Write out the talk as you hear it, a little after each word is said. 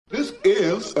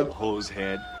is a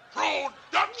Hosehead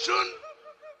production.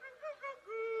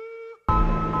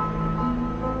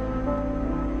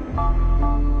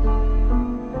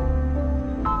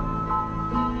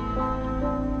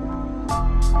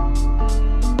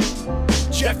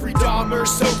 Jeffrey Dahmer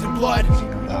soaked in blood.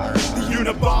 The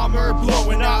Unabomber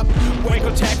blowing up.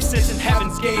 Waco, Texas, and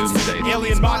Heaven's Gates.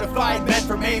 Alien modified men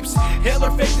from apes.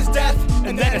 Hitler faked his death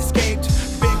and then escaped.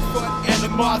 Bigfoot and the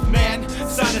Mothman.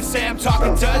 Son of Sam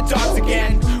talking to dogs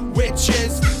again.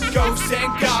 Witches, ghosts,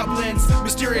 and goblins.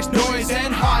 Mysterious noise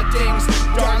and hauntings.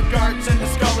 Dark arts and the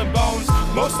skull and bones.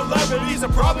 Most celebrities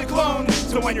are probably cloned.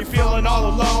 So when you're feeling all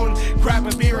alone, grab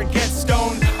a beer and get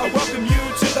stoned. I welcome you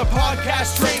to the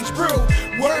podcast Strange Brew.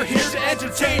 We're here to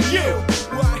entertain you.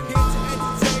 We're here to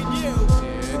entertain you.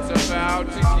 It's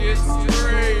about to get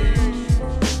strange.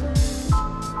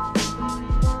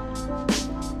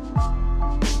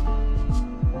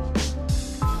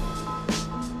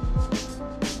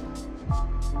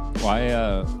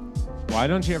 Why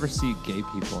don't you ever see gay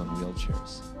people in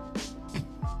wheelchairs?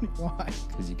 Why?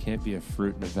 Because you can't be a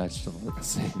fruit and a vegetable at the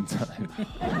same time.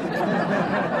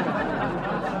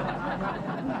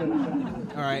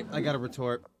 All right, I got a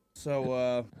retort.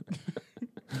 So,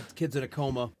 kid's in a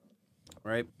coma,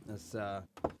 right? This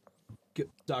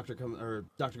doctor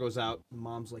goes out.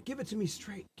 Mom's like, "Give it to me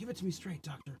straight. Give it to me straight,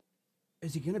 doctor.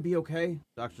 Is he gonna be okay?"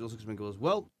 Doctor looks at me and goes,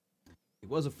 "Well, he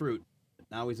was a fruit, but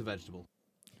now he's a vegetable."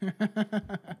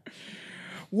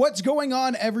 What's going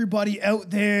on, everybody out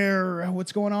there?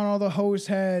 What's going on, all the hose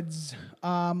heads?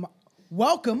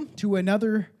 Welcome to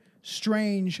another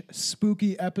strange,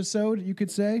 spooky episode, you could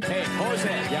say. Hey, Jose,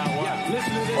 yeah,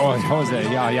 listen to this. Oh,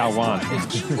 Jose, yeah, one.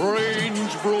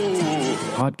 Strange Brew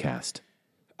Podcast.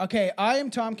 Okay, I am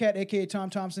Tomcat, a.k.a.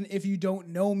 Tom Thompson, if you don't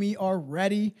know me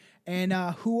already. And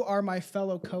who are my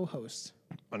fellow co-hosts?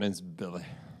 My name's Billy.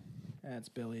 That's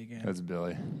Billy again. That's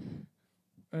Billy.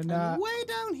 And, Way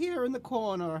down here in the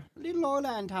corner, little old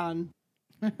Anton.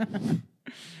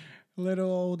 little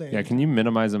old Dave. Yeah, can you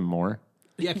minimize him more?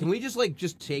 Yeah, can we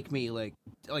just take me like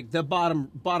the bottom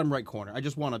right corner? I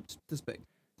just want to this big.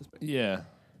 Yeah.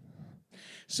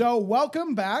 So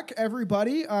welcome back,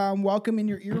 everybody. Welcome in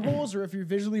your ear holes, or if you're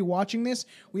visually watching this,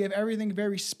 we have everything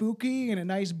very spooky and a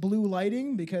nice blue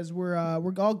lighting because we're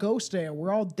all ghost day.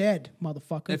 We're all dead,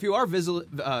 motherfucker. If you are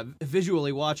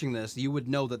visually watching this, you would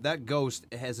know that ghost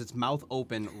has its mouth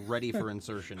open, ready for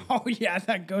insertion. Oh yeah,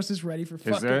 that ghost is ready for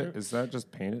fucking. Is that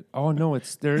just painted? Oh no,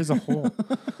 there is a hole.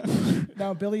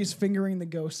 Now Billy's fingering the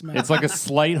ghost mouth. It's like a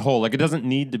slight hole. Like it doesn't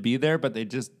need to be there, but they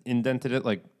just indented it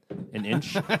like an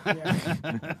inch.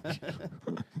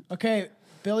 Okay,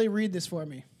 Billy, read this for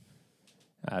me.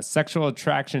 Sexual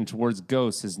attraction towards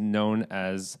ghosts is known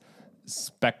as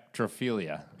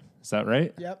spectrophilia. Is that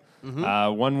right? Yep.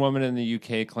 One woman in the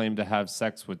UK claimed to have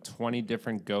sex with 20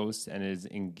 different ghosts and is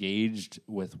engaged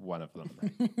with one of them.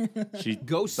 She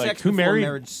Ghost like, sex who before married?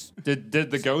 marriage. Did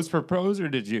the ghost propose or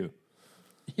did you?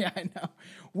 Yeah, I know.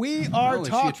 We are is she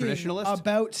a talking traditionalist?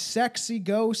 about sexy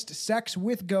ghost, sex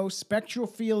with ghosts,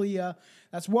 spectrophilia.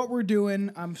 That's what we're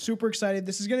doing. I'm super excited.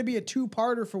 This is going to be a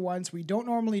two-parter for once. We don't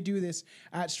normally do this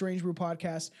at Strange Brew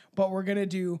Podcast, but we're going to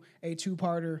do a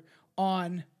two-parter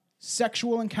on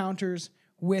sexual encounters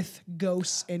with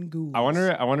ghosts and ghouls. I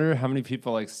wonder how many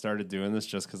people like started doing this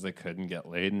just because they couldn't get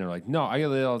laid, and they're like, "No, I get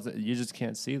laid all the time. You just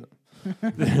can't see them."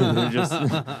 They're just,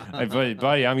 like,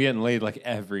 buddy, I'm getting laid like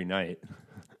every night.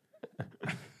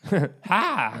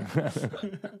 Ha!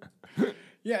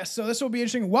 Yeah, so this will be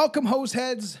interesting. Welcome, hose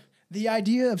heads. The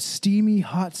idea of steamy,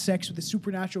 hot sex with a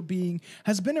supernatural being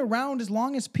has been around as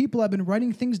long as people have been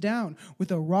writing things down,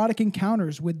 with erotic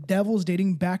encounters with devils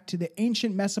dating back to the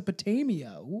ancient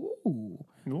Mesopotamia. Ooh.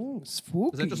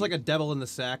 Spooky. Is that just like a devil in the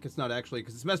sack? It's not actually,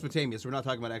 because it's Mesopotamia, so we're not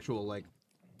talking about actual like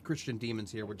Christian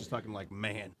demons here. We're just talking like,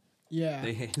 man, Yeah.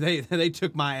 they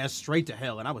took my ass straight to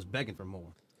hell, and I was begging for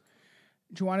more.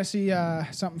 Do you want to see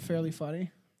something fairly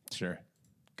funny? Sure.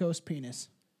 Ghost penis.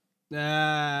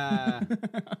 That's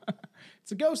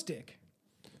It's a ghost dick.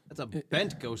 a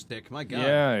bent ghost dick. My God.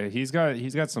 Yeah, he's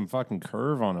got some fucking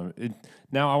curve on him.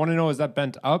 Now I want to know, is that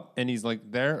bent up and he's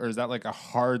like there, or is that like a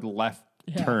hard left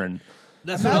turn?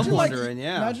 That's what I'm wondering.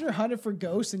 Imagine you're hunting for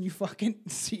ghosts and you fucking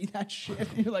see that shit.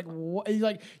 And you're like, what?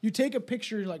 You take a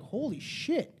picture. You're like, holy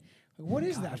shit. Like, what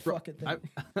is that fucking thing?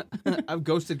 I've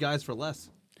ghosted guys for less.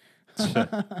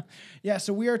 Yeah,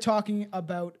 so we are talking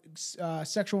about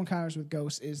sexual encounters with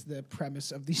ghosts is the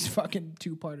premise of these fucking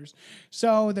two-parters.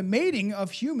 So the mating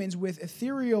of humans with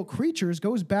ethereal creatures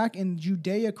goes back in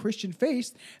Judeo-Christian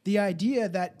faith, the idea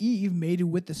that Eve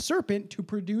mated with the serpent to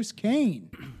produce Cain.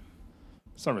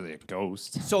 It's not really a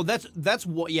ghost. So that's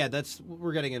what. Yeah, that's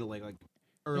we're getting into like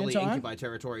early Anton? incubi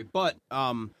territory. But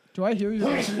Do I hear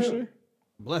you, sir?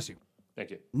 bless you.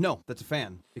 Thank you. No, that's a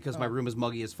fan because my room is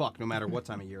muggy as fuck, no matter what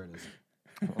time of year it is.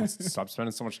 Well, stop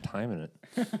spending so much time in it.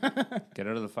 Get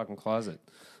out of the fucking closet.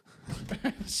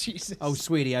 Jesus. Oh,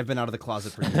 sweetie, I've been out of the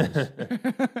closet for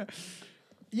years.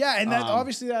 Yeah, and that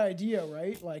obviously that idea,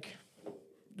 right? Like,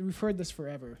 we've heard this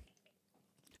forever.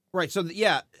 Right. So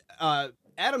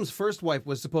Adam's first wife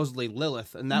was supposedly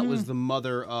Lilith, and that was the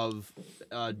mother of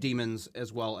demons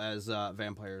as well as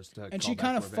vampires. And she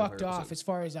kind of fucked off, as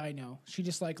far as I know. She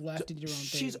just like left and did her own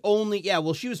thing. She's only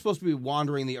well, she was supposed to be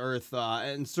wandering the earth,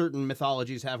 and certain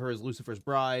mythologies have her as Lucifer's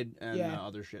bride and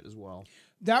other shit as well.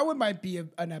 That one might be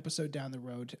an episode down the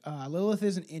road. Lilith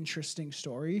is an interesting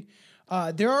story.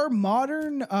 There are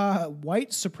modern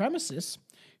white supremacists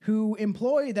who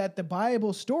employ that the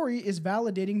Bible story is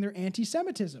validating their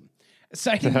anti-Semitism,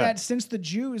 citing that since the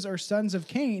Jews are sons of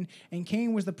Cain, and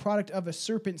Cain was the product of a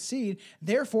serpent seed,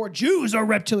 therefore Jews are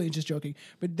reptilians. Just joking,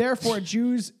 but therefore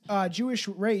Jewish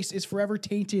race is forever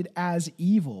tainted as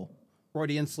evil.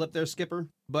 Freudian slip there, Skipper.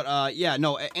 But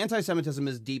anti-Semitism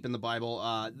is deep in the Bible.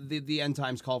 The end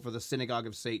times call for the synagogue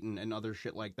of Satan and other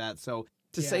shit like that. So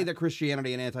to say that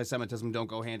Christianity and anti-Semitism don't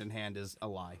go hand in hand is a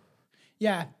lie.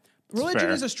 Yeah. Religion fair.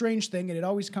 is a strange thing, and it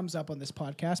always comes up on this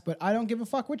podcast, but I don't give a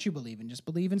fuck what you believe in. Just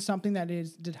believe in something that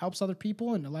helps other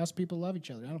people and allows people to love each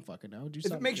other. I don't fucking know. If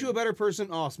it makes you a better person,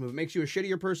 awesome. If it makes you a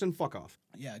shittier person, fuck off.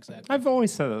 Yeah, exactly. I've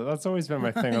always said that. That's always been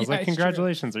my thing. I was Yeah, like, it's true.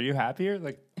 congratulations. Are you happier?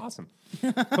 Like, awesome.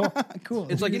 Cool. Cool.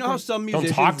 It's like, you know how some Don't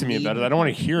musicians talk to me need, about it. I don't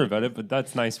want to hear about it, but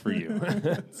that's nice for you.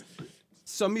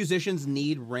 some musicians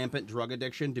need rampant drug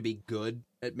addiction to be good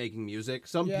at making music.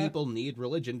 Some people need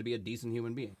religion to be a decent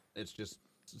human being. It's just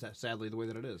sadly the way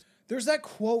that it is. There's that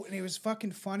quote, and it was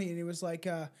fucking funny, and it was like,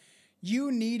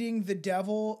 you needing the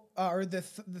devil or the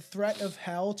threat of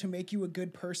hell to make you a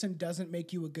good person doesn't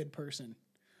make you a good person.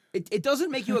 It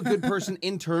doesn't make you a good person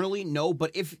internally, no,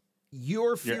 but if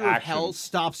your fear of hell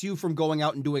stops you from going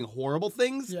out and doing horrible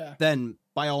things, then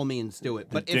by all means do it.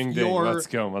 But Ding, if ding, your let's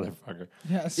go, motherfucker.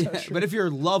 Yeah, so true. but if your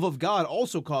love of God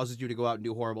also causes you to go out and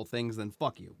do horrible things, then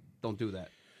fuck you. Don't do that.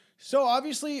 So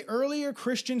obviously, earlier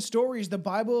Christian stories, the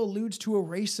Bible alludes to a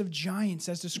race of giants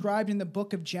as described in the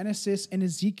book of Genesis and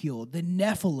Ezekiel. The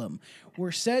Nephilim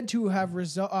were said to have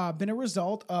been a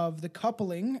result of the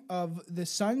coupling of the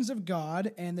sons of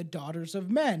God and the daughters of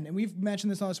men. And we've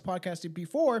mentioned this on this podcast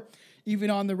before,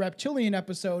 even on the reptilian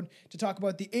episode, to talk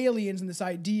about the aliens and this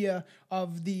idea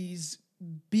of these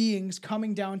beings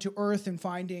coming down to Earth and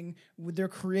finding their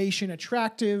creation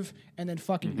attractive and then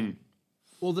fucking them.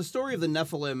 Well, the story of the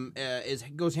Nephilim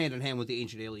goes hand in hand with the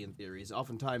ancient alien theories.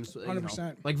 Oftentimes,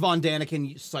 100%. Like Von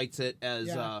Daniken cites it as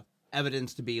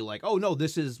evidence to be like, oh no,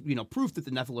 this is proof that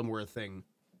the Nephilim were a thing.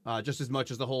 Just as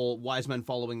much as the whole wise men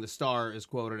following the star is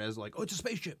quoted as like, oh, it's a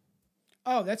spaceship.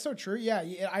 Oh, that's so true. Yeah,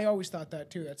 I always thought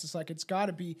that too. It's just like it's got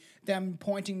to be them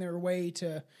pointing their way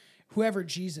to whoever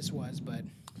Jesus was. But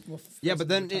but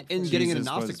then in getting into Jesus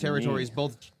Gnostic was territories, me.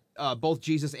 both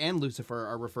Jesus and Lucifer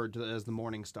are referred to as the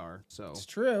morning star. So it's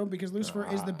true because Lucifer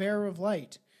is the bearer of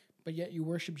light, but yet you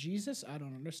worship Jesus. I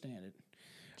don't understand it.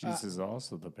 Jesus is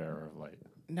also the bearer of light.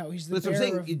 No, he's the That's what I'm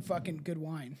bearer saying. of fucking good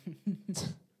wine.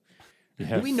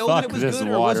 Yeah, Do we know fuck that it was this good,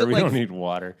 or was water. it We like- don't need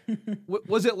water.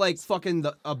 was it like fucking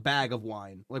a bag of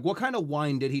wine? Like what kind of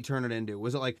wine did he turn it into?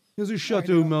 Was it like here's a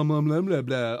Chateau blah blah blah blah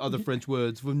blah other French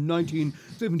words from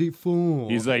 1974?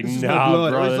 He's like, This is my nah,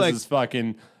 blood." Or bro, it's this like, is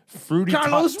fucking fruity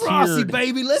Carlos top Rossi, tiered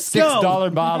baby, let's go.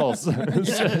 $6 bottles.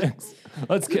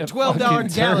 Let's get $12 fucking gallon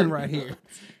turned. right here.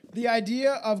 The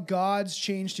idea of gods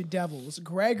changed to devils.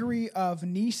 Gregory of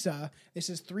Nyssa, this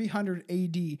is 300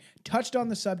 AD, touched on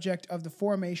the subject of the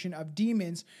formation of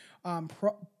demons,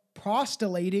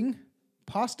 proselytizing.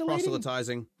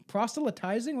 Proselytizing.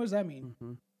 Proselytizing? What does that mean?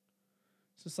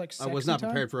 Is this like I was not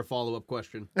prepared for a follow-up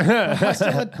question.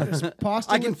 Proselytizing.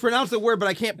 I can pronounce the word, but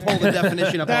I can't pull the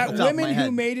definition up off That the top of my women who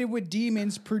head. mated with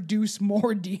demons produce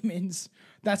more demons.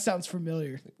 That sounds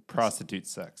familiar. Prostitute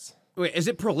sex. Wait, is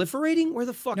it proliferating? Where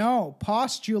the fuck? No,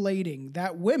 postulating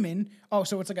that women. Oh,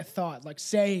 so it's like a thought, like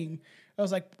saying. I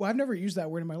was like, well, I've never used that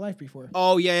word in my life before.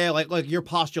 Oh yeah, like you're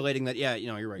postulating that. Yeah,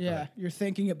 you're right. go Yeah, ahead. you're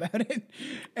thinking about it.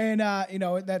 And,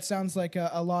 that sounds like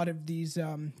a lot of these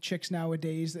chicks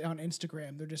nowadays on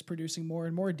Instagram. They're just producing more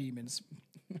and more demons.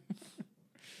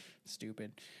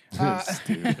 Stupid.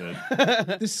 Stupid.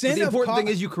 The sin The of important thing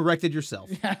is you corrected yourself.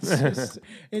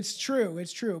 it's true.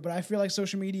 It's true. But I feel like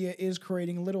social media is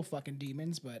creating little fucking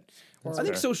demons. But I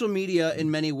think social media, in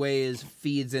many ways,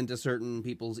 feeds into certain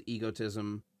people's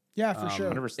egotism. yeah, for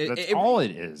sure. 100%. That's it- all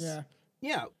it is. Yeah.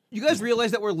 Yeah, you guys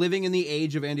realize that we're living in the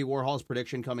age of Andy Warhol's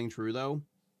prediction coming true, though.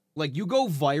 Like, you go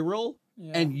viral,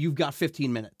 and you've got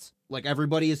 15 minutes. Like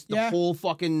everybody is the Yeah. whole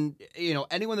fucking,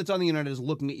 anyone that's on the internet is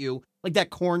looking at you like that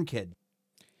corn kid.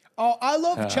 Oh, I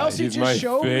love Chelsea. He's Just my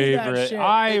showed me that favorite. shit.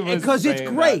 I was 'Cause it's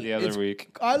saying great. that the other It's-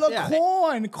 week. I love Yeah.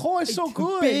 corn. Corn's so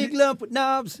good. Big lump with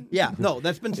knobs. Yeah, no,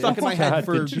 that's been stuck in my head Got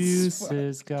for. the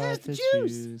juices. Got That's the the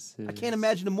juice. juices. I can't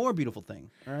imagine a more beautiful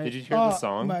thing. All right. Did you hear the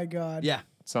song? My God. Yeah.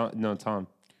 No, Tom.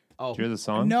 Oh. Did you hear the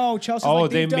song? No, Chelsea's Oh,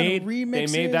 like they they've done made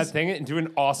remixes. that thing into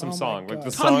an awesome Oh my song. Like God.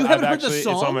 the Tom, song, you haven't heard the it's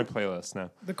on song? my playlist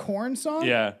now. The corn song.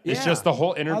 Yeah, it's Yeah. just the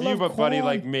whole interview, love but Buddy corn.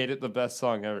 like made it the best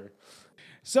song ever.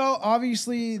 So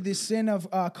obviously, the sin of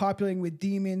copulating with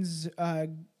demons,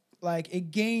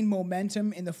 it gained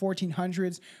momentum in the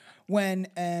 1400s when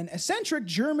an eccentric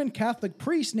German Catholic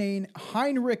priest named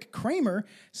Heinrich Kramer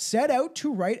set out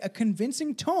to write a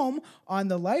convincing tome on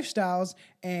the lifestyles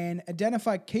and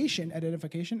identification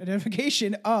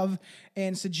of,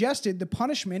 and suggested the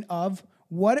punishment of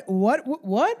what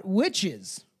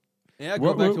witches. Yeah,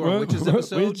 go back to our witches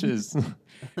episode. Witches.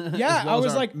 Yeah, As well I as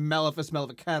was our like, Maleficus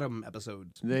Maleficarum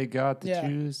episodes. They got the Yeah.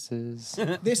 juices.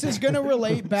 this is going to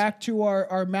relate back to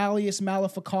our Malleus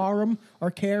Maleficarum, or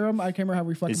Carum. I can't remember how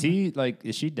we fucking.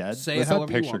 Is she dead? Say What's however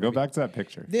that you picture? want Go to be. back to that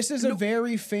picture. This is a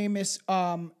very famous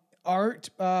art.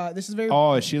 This is very.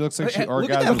 Oh, she looks like she Hey,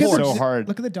 look at that orgasmed horse. so hard.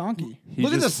 Look at the donkey. He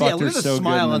Look at just the- yeah, fucked look her at the so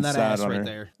smile good on and that sat ass on right her.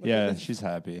 there. Yeah, she's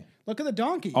happy. Look at the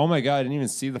donkey. Oh my god, I didn't even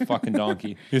see the fucking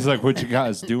donkey. He's like, "What you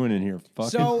guys doing in here?" Fucking.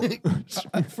 So,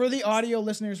 for the audio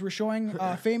listeners, we're showing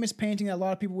a famous painting that a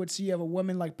lot of people would see of a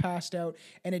woman like passed out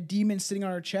and a demon sitting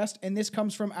on her chest. And this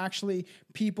comes from actually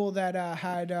people that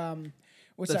had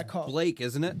what's That's that called? Blake,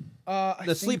 isn't it? I The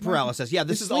think sleep one- paralysis. Yeah,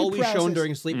 this the is sleep always shown paralysis.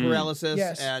 during sleep paralysis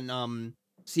Yes. and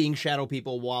seeing shadow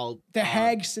people while The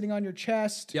hag sitting on your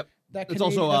chest. Yep. That It's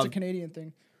Canadian, also, that's a Canadian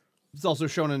thing. It's also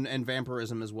shown in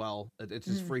vampirism as well. It's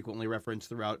just frequently referenced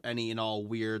throughout any and all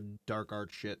weird dark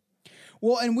art shit.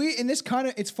 Well, and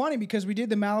it's funny because we did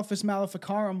the Maleficus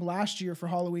Maleficarum last year for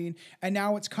Halloween, and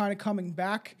now it's kind of coming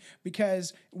back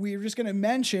because we're just going to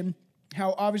mention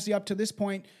how obviously up to this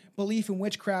point, belief in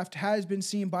witchcraft has been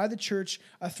seen by the church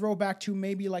a throwback to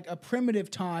maybe like a primitive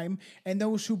time, and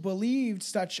those who believed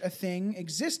such a thing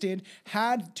existed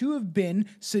had to have been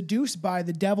seduced by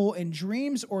the devil in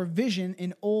dreams or vision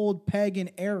in old pagan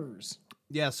errors.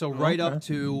 Yeah, so right up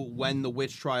to when the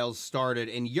witch trials started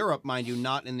in Europe, mind you,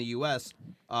 not in the U.S.,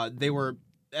 they were,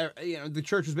 the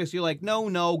church was basically like,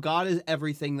 no, God is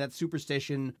everything. That's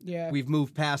superstition. Yeah. We've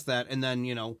moved past that. And then,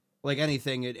 like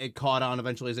anything, it caught on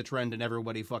eventually as a trend, and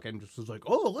everybody fucking just was like,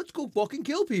 oh, let's go fucking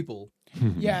kill people.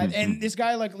 Yeah, and this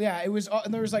guy, it was,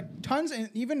 and there was like tons, and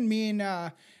even me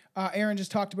and Aaron just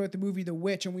talked about the movie The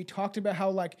Witch, and we talked about how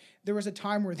like there was a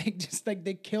time where they just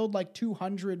they killed like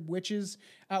 200 witches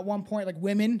at one point, like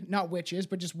women, not witches,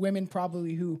 but just women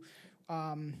probably who,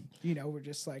 were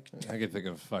just like, I could think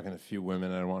of fucking a few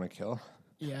women I want to kill.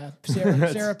 yeah,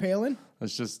 Sarah Palin.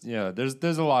 It's just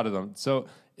there's a lot of them. So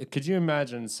could you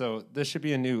imagine? So this should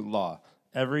be a new law.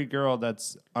 Every girl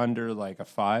that's under like a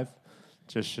 5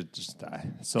 should just die.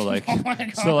 So like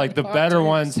the better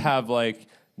ones have like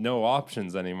no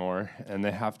options anymore, and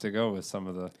they have to go with some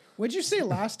of the. What'd you say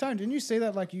last time? Didn't you say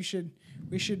that like we should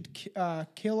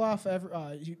kill off every?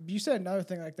 You said another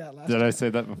thing like that last time. Did I say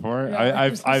that before? Yeah,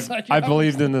 it's I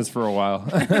believed in this for a while.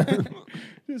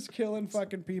 Just killing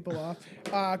fucking people off.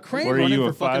 Kramer. Were Running you for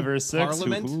a 5 or fucking 6?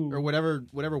 Parliament Ooh. or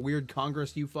whatever weird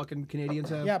Congress you fucking Canadians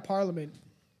have. Yeah, Parliament.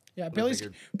 Yeah,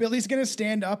 figured. Billy's gonna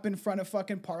stand up in front of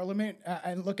fucking Parliament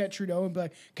and look at Trudeau and be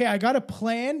like, "Okay, I got a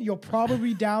plan. You'll probably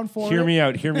be down for Hear it." me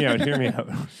out. Hear me out. Hear me out.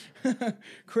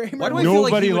 Kramer. Why do I feel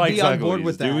like Nobody he would likes be on board uglies,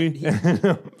 with do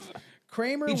that? we?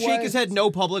 Kramer He'd was, shake his head no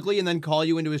publicly and then call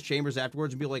you into his chambers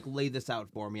afterwards and be like, lay this out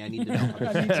for me. I need to know.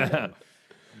 I need to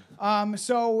know.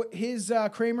 So his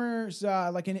Kramer's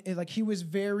he was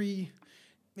very,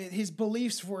 his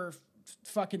beliefs were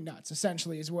fucking nuts.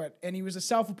 Essentially, is what, and he was a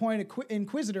self-appointed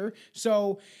inquisitor.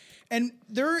 So, and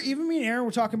there, even me and Aaron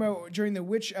were talking about during the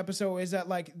witch episode is that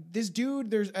like this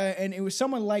dude, and it was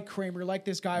someone like Kramer, like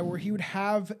this guy, where he would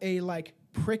have a like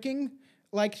pricking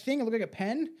like thing, it looked like a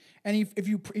pen, and if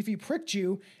he pricked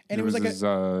you, and it was like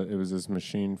it was this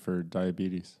machine for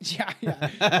diabetes.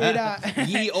 it,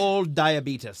 Ye old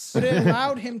diabetes. but it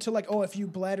allowed him to like, if you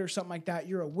bled or something like that,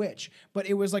 you're a witch. But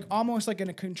it was like almost like in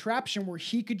a contraption where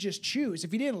he could just choose.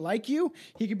 If he didn't like you,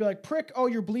 he could be like, prick,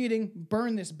 you're bleeding,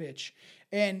 burn this bitch.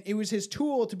 And it was his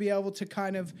tool to be able to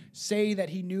kind of say that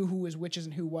he knew who was witches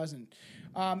and who wasn't.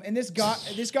 And this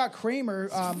got Kramer.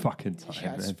 Fucking time,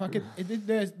 yeah, it's man. fucking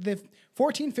the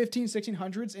 14, 15,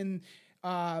 1600s and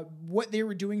what they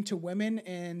were doing to women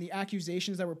and the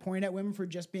accusations that were pointed at women for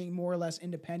just being more or less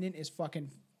independent is fucking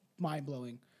mind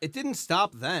blowing. It didn't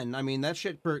stop then. I mean, that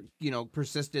shit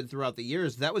persisted throughout the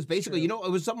years. That was basically,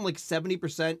 it was something like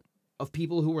 70% of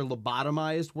people who were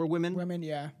lobotomized were women. Women,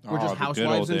 yeah. Were just the good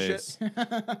housewives old and shit.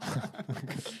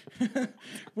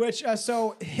 Which,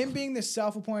 so him being this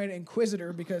self-appointed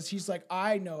inquisitor because he's like,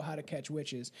 I know how to catch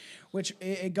witches, which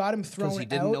it got him thrown out. Because he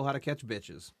didn't know how to catch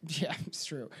bitches. Yeah, it's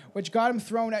true. Which got him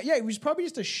thrown out. Yeah, he was probably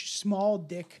just a small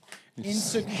dick,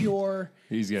 insecure.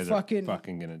 These guys fucking, are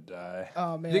fucking gonna die.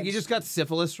 Oh man, You think he just got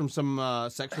syphilis from some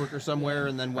sex worker somewhere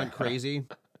and then went crazy?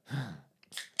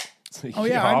 Oh,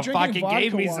 yeah, I'm Y'all drinking fucking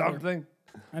gave vodka me water. something.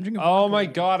 I'm drinking Oh vodka my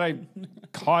water. god, I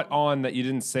caught on that you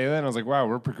didn't say that, and I was like, wow,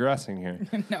 we're progressing here.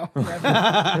 No,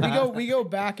 never. we go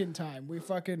back in time. We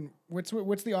fucking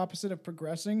what's the opposite of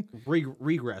progressing?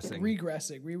 Regressing.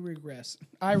 Regressing. We regress.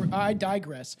 I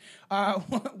digress.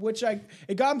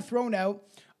 It got him thrown out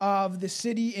of the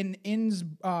city in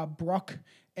Innsbruck,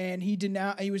 and he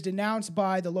was denounced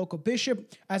by the local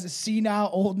bishop as a senile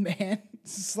old man.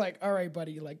 It's just like, all right,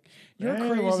 buddy, like you're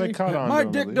crazy. Well, they caught on My to him,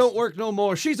 at dick least. don't work no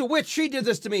more. She's a witch. She did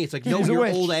this to me. It's like, no, She's a your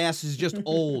witch. old ass is just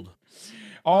old.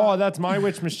 Oh, that's my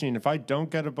witch machine. If I don't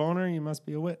get a boner, you must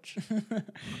be a witch.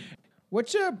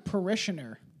 What's a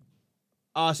parishioner?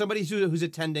 Somebody who's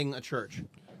attending a church.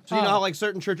 So you know how like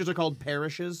certain churches are called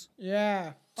parishes?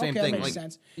 Yeah. Same okay, thing. That makes Like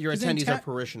sense. your 'Cause attendees are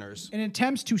parishioners. in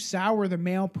attempts to sour the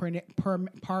male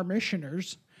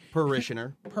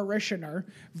parishioner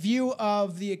view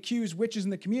of the accused witches in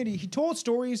the community, he told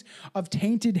stories of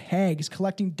tainted hags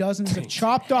collecting dozens of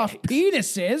chopped off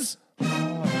penises.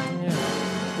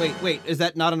 Wait, is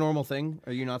that not a normal thing?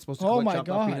 Are you not supposed to Oh collect my chopped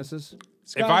off God. penises?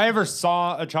 If I ever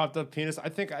saw a chopped up penis, I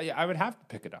think I would have to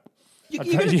pick it up. You'd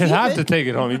You'd have to take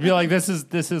it home. You'd be like, this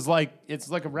is like, it's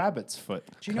like a rabbit's foot.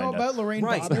 Do you know kinda. about Lorraine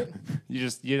Right.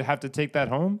 Bobbitt? You'd have to take that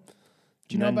home.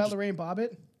 Do you know about Lorraine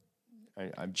Bobbitt?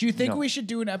 Do you think we should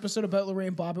do an episode about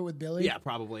Lorraine Bobbitt with Billy? Yeah,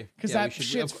 probably. Because Yeah, we that should-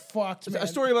 shit's fucked, man. A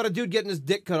story about a dude getting his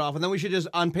dick cut off, and then we should just,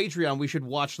 on Patreon, we should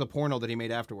watch the porno that he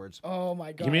made afterwards. Oh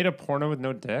my god. He made a porno with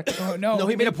no dick? Oh no. No,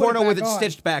 he made a put porno with it back on.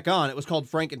 stitched back on. It was called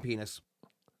Frankenpenis.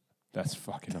 That's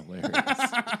fucking hilarious.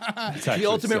 That's The actually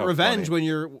ultimate so revenge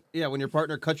funny. when your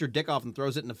partner cuts your dick off and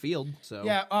throws it in the field. So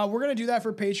Yeah, we're gonna do that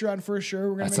for Patreon for sure.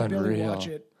 We're gonna That's make Billy unreal. watch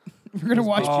it. We're gonna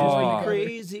watch Oh. it.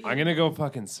 crazy. I'm gonna go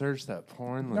fucking search that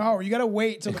porn. No, you gotta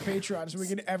wait till the Patreon so we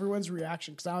get everyone's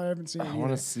reaction because I haven't seen it. I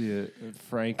want either. to see it.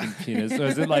 Frank and penis. So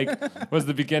is it like, was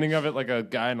the beginning of it like a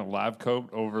guy in a lab coat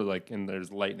over like, and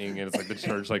there's lightning and it's like the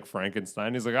church like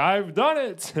Frankenstein? He's like, I've done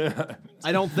it.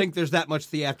 I don't think there's that much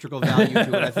theatrical value to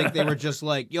it. I think they were just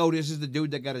like, yo, this is the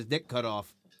dude that got his dick cut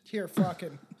off. Here,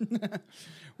 fucking.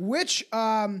 Which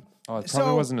Oh, it probably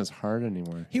So- wasn't as hard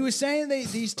anymore. he was saying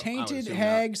these tainted zoom out.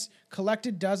 hags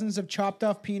collected dozens of chopped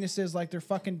off penises like they're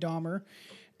fucking Dahmer,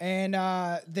 and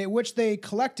which they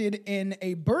collected in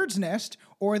a bird's nest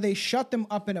or they shut them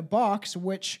up in a box,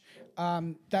 which.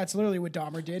 That's literally what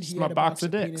Dahmer did. He my had a box box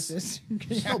of of dicks. penises.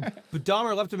 Yeah. But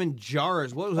Dahmer left him in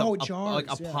jars. What was Oh, that? jars,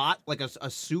 Like a yeah. pot, like a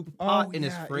soup pot Oh, in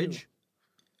his yeah, fridge.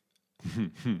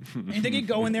 You think he'd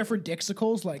go in there for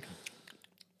Dixicles? Like,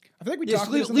 I feel like we Just talked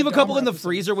about this leave a couple Dahmer in the episode.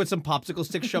 freezer with some popsicle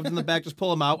sticks shoved in the back. Just pull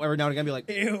them out every now and again. Be like,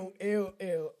 this Ew, ew,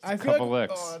 ew. I feel couple like,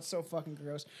 licks. oh, that's so fucking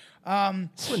gross. one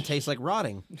tastes like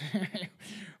rotting.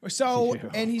 So,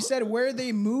 and he said where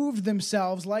they moved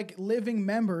themselves like living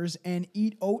members and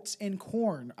eat oats and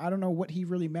corn. I don't know what he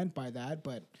really meant by that,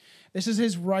 but this is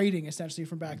his writing essentially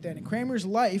from back then. And Kramer's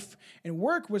life and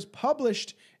work was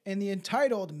published in the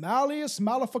entitled Malleus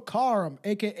Maleficarum,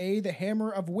 aka the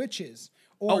Hammer of Witches.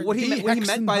 Oh, Or what he Die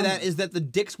meant by that Hexenhammer. is that the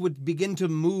dicks would begin to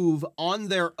move on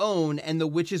their own, and the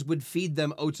witches would feed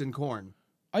them oats and corn.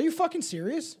 Are you fucking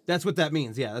serious? That's what that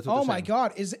means. Yeah, that's what. Oh they're my saying.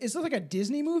 god, is this like a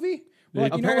Disney movie? Where,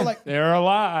 like, you know, we're like They're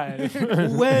alive.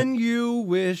 When you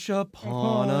wish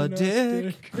upon a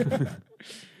dick,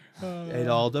 it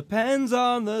all depends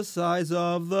on the size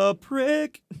of the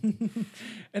prick.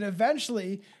 And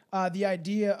eventually, the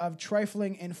idea of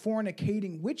trifling and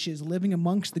fornicating witches living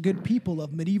amongst the good people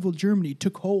of medieval Germany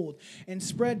took hold and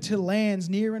spread to lands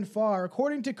near and far.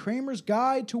 According to Kramer's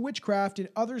Guide to Witchcraft and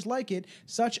others like it,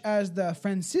 such as the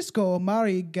Francisco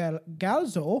Mari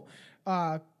Galzo,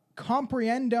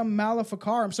 Compendium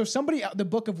Maleficarum. So somebody, the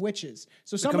Book of Witches.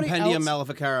 So The somebody Compendium else,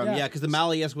 Maleficarum. Yeah. Yeah, because the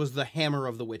Malleus was the hammer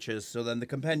of the witches. So then the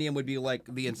Compendium would be like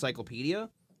the encyclopedia,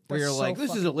 where That's you're so like,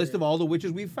 this is a fucking list of weird. all the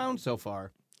witches we've found so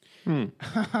far.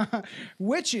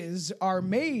 Witches are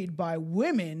made by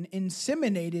women being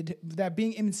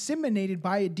inseminated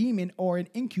by a demon or an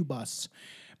incubus.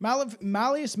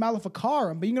 Malleus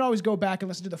Maleficarum, but you can always go back and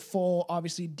listen to the full,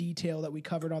 obviously, detail that we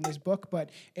covered on this book, but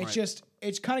it's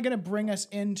kind of going to bring us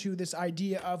into this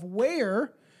idea of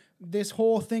where this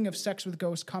whole thing of Sex with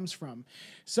Ghosts comes from.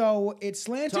 So it's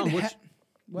slanted. Tom,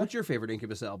 what's your favorite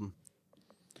Incubus album?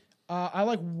 I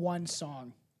like one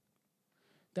song.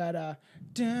 That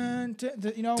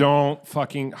Don't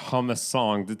fucking hum a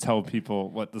song to tell people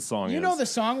what the song is. You know the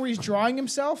song where he's drawing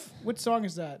himself? What song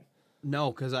is that?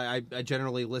 No, because I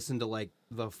generally listen to like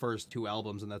the first 2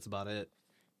 albums and that's about it.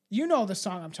 You know the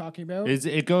song I'm talking about.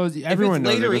 It goes. Everyone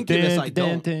knows later it. Incubus, I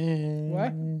don't.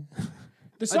 What?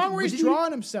 The song where he's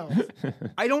drawing himself.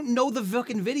 I don't know the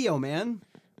fucking video, man.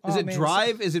 Is Oh, it man,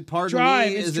 Drive? Is it Pardon Drive.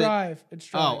 Me? It's Is Drive. It's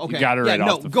Drive. Oh, okay. got it right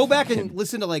no, off the go back and fucking-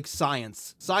 listen to like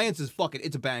Science. Science is fucking.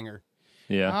 It's a banger.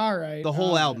 Yeah. All right. The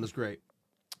whole album is great.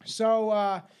 So,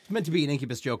 It's meant to be an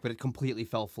Incubus joke, but it completely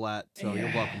fell flat. So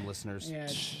you're welcome, listeners. yeah,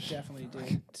 it definitely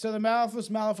did. So the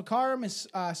Malleus Maleficarum is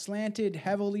slanted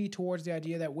heavily towards the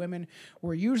idea that women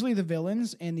were usually the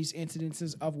villains in these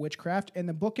incidences of witchcraft, and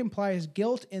the book implies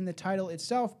guilt in the title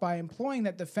itself by employing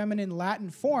that the feminine Latin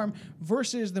form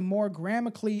versus the more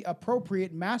grammatically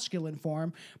appropriate masculine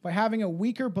form by having a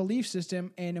weaker belief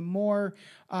system and a more,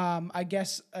 I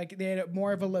guess, like they had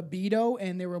more of a libido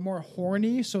and they were more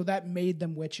horny, so that made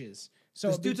them witches. So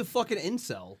This dude's a fucking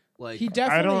incel. Like he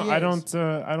definitely I is.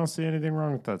 don't see anything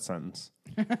wrong with that sentence.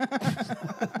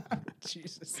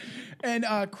 Jesus. And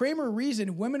Kramer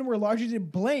reasoned women were largely to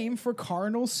blame for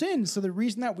carnal sins. So the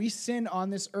reason that we sin on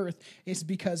this earth is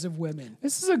because of women.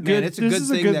 This is a good. it's a this good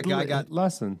is a thing good that guy got-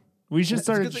 lesson. We should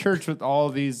start a good thing- church with all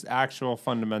these actual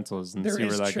fundamentals and There see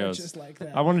where is that churches goes. like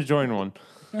that. I want to join one.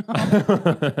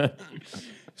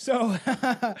 So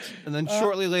and then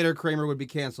shortly later, Kramer would be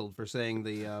canceled for saying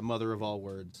the mother of all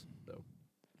words. So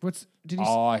did he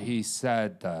Oh, he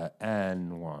said the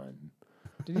N one.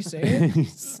 did he say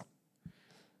it?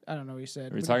 I don't know what he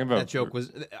said. Are we talking about that joke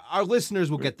was. Our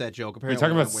listeners will get that joke. Are we Apparently,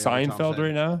 talking about not way over Tom Seinfeld said.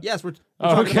 right now? Yes, we're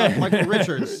talking Okay. about Michael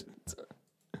Richards.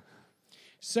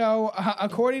 So,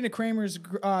 according to Kramer's,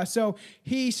 so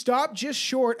he stopped just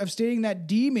short of stating that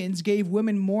demons gave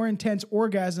women more intense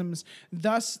orgasms,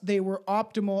 thus they were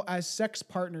optimal as sex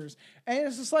partners. And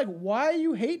it's just like, why are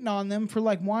you hating on them for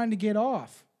like wanting to get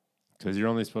off? Because you're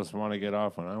only supposed to want to get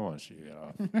off when I want you to get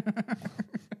off.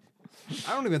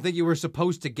 I don't even think you were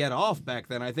supposed to get off back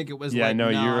then. I think it was Yeah, like,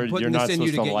 no, nah, you're I'm putting not this in you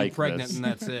to supposed to get like you pregnant, this. and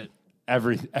that's it.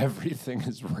 Everything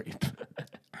is rape.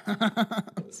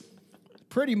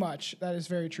 Pretty much. That is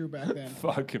very true back then.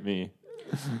 Fuck me.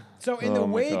 So in the Oh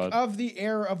my wake God. of the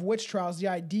era of witch trials, the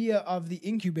idea of the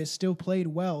incubus still played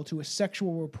well to a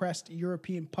sexual repressed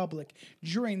European public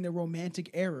during the Romantic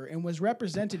era and was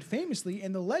represented famously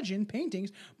in the legend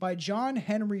paintings by John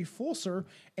Henry Fulcer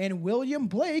and William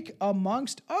Blake,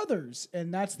 amongst others.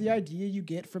 And that's the idea you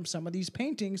get from some of these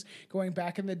paintings going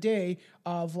back in the day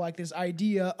of like this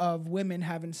idea of women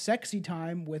having sexy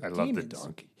time with I demons. love the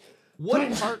donkey.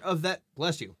 What part of that?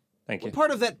 Bless you. Thank What you.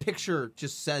 part of that picture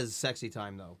just says "sexy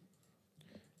time" though?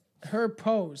 Her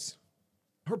pose.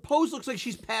 Her pose looks like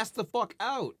she's passed the fuck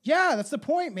out. Yeah, that's the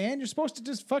point, man. You're supposed to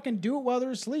just fucking do it while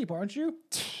they're asleep, aren't you?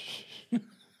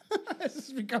 This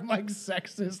has become like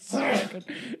sexist fucking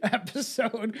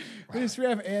episode. We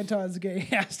have Anton's gay.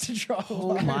 He has to draw a Oh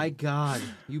line. my god,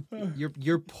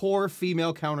 your poor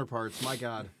female counterparts. My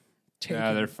god.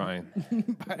 Yeah, they're fine.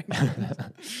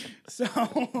 So,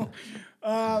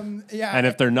 yeah. And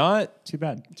if they're not, too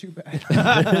bad. Too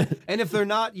bad. And if they're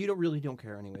not, you don't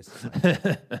care anyways.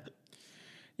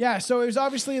 Yeah, so it was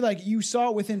obviously like you saw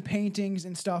it within paintings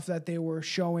and stuff that they were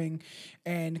showing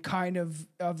and kind of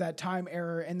that time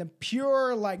era and the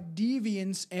pure like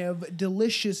deviance of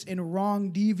delicious and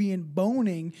wrong deviant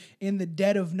boning in the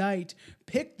dead of night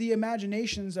picked the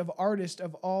imaginations of artists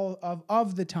of all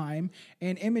of the time,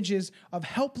 and images of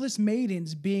helpless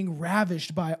maidens being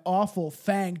ravished by awful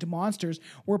fanged monsters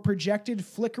were projected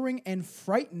flickering and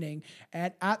frightening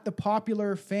at the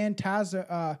popular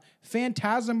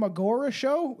Phantasmagora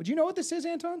show. Would you know what this is,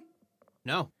 Anton?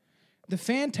 No. The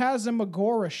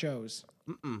Phantasmagora shows.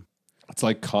 It's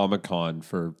like Comic-Con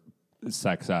for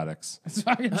sex addicts. It's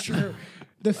fucking true.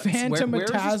 The Where is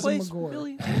this place, Phantasmagora.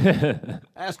 Billy?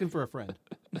 Asking for a friend.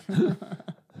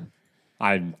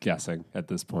 I'm guessing at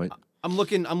this point. I'm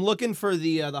looking for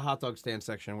the hot dog stand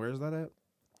section. Where is that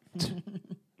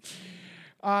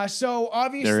at? So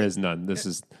obviously, There is none. This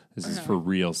is for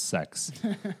real sex.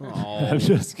 Oh, I'm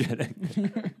just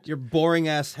kidding. your boring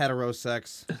ass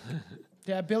heterosex.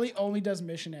 yeah, Billy only does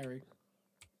missionary.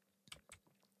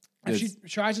 If she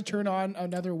It's- tries to turn on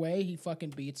another way, he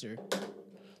fucking beats her.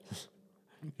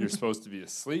 You're supposed to be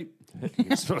asleep.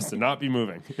 You're supposed to not be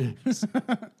moving.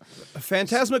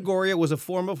 Phantasmagoria was a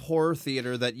form of horror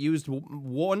theater that used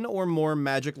one or more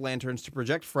magic lanterns to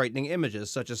project frightening images,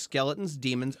 such as skeletons,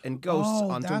 demons, and ghosts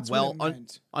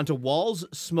onto walls,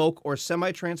 smoke, or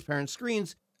semi-transparent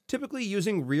screens, typically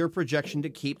using rear projection to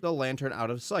keep the lantern out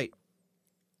of sight.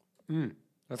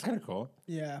 That's kind of cool.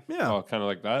 Yeah. Oh, kind of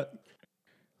like that.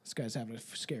 This guy's having a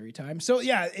scary time. So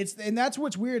yeah, and that's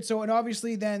what's weird. So, and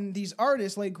obviously then these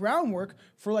artists laid groundwork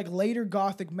for like later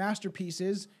Gothic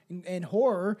masterpieces in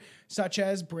horror, such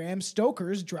as Bram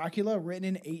Stoker's Dracula, written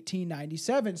in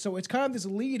 1897. So it's kind of this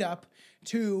lead up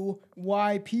to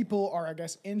why people are, I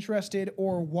guess, interested,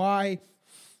 or why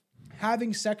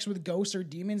having sex with ghosts or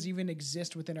demons even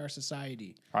exist within our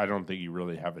society. I don't think you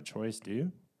really have a choice, do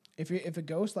you? If a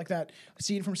ghost, like that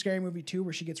scene from Scary Movie 2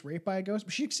 where she gets raped by a ghost,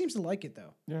 but she seems to like it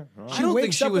though. Yeah. I don't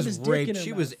think she was raped.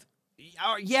 She was,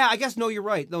 yeah, I guess, no, you're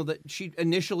right. No, that she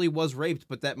initially was raped,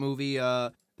 but that movie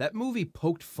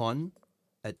poked fun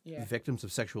at victims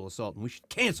of sexual assault, and we should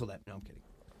cancel that. No, I'm kidding.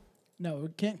 No, we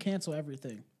can't cancel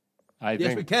everything.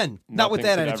 Yes, we can. Not with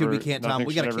that attitude, we can't, Tom.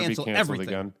 We got to cancel everything.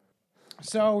 Again.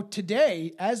 So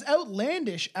today, as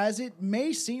outlandish as it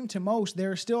may seem to most,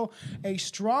 there is still a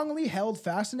strongly held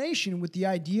fascination with the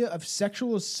idea of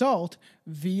sexual assault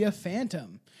via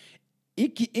phantom.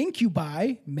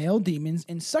 Incubi, male demons,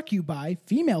 and succubi,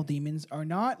 female demons, are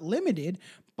not limited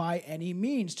by any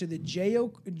means to the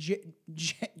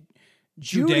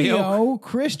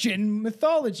Judeo-Christian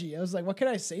mythology. I was like, what can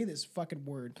I say this fucking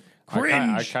word? Cringe.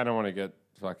 I kind of want to get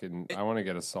I want to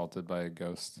get assaulted by a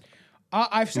ghost.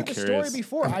 I've said the story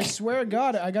before. I swear to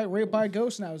God, I got raped by a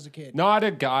ghost when I was a kid. Not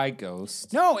a guy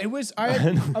ghost. No, it was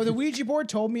the Ouija board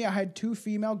told me I had 2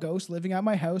 female ghosts living at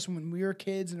my house when we were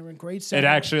kids and we were in grade 7. It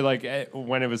actually,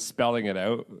 when it was spelling it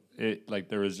out,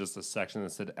 there was just a section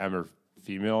that said M or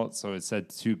female, so it said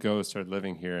 2 ghosts are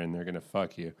living here and they're gonna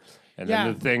fuck you. And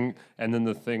then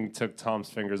the thing took Tom's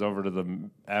fingers over to the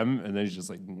M, and then he's just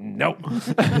like, nope,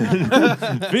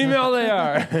 female they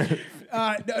are.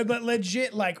 But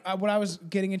legit, when I was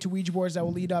getting into Ouija boards, that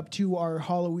will lead up to our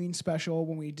Halloween special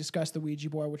when we discuss the Ouija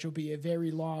board, which will be a very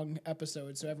long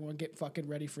episode. So everyone get fucking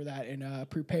ready for that and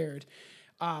prepared.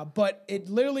 But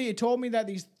it told me that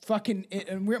these fucking,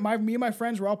 me and my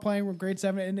friends were all playing in grade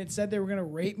 7, and it said they were going to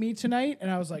rape me tonight. And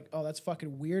I was like, oh, that's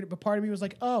fucking weird. But part of me was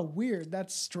like, oh, weird.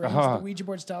 That's strange. The Ouija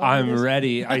board's telling me I'm this.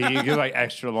 ready. You get like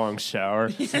extra long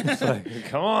shower. It's like,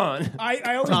 come on.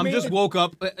 Tom just woke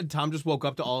up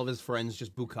to all of his friends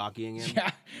just bukkakeing him.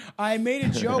 Yeah. I made a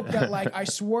joke that I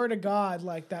swear to God,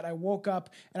 that I woke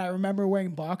up and I remember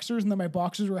wearing boxers, and then my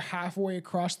boxers were halfway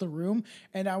across the room.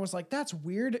 And I was like, that's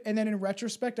weird. And then in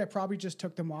retrospect, I probably just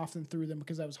took them off and threw them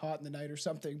because I was hot in the night or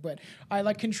something. But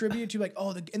I contributed to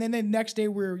and then the next day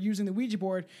we were using the Ouija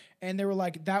board and they were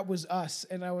like, that was us.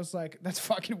 And I was like, that's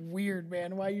fucking weird,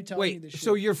 man. Why are you telling me this shit?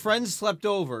 So your friends slept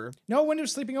over? No one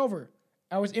was sleeping over.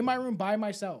 I was in my room by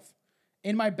myself,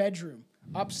 in my bedroom,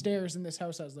 upstairs in this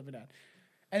house I was living at.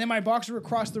 And then my boxers were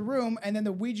across the room, and then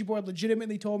the Ouija board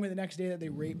legitimately told me the next day that they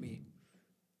raped me.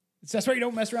 That's why you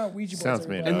don't mess around with Ouija boards. Sounds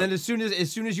made up. And then as soon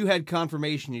as you had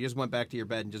confirmation, you just went back to your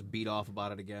bed and just beat off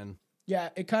about it again. Yeah,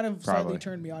 it kind of slightly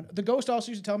turned me on. The ghost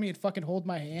also used to tell me it'd fucking hold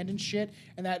my hand and shit,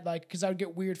 and that because I would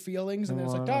get weird feelings, and then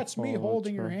it's like, that's me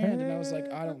holding your hand, and I was like,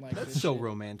 I don't like this. That's so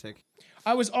romantic.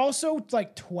 I was also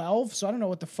 12, so I don't know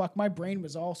what the fuck. My brain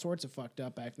was all sorts of fucked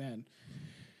up back then.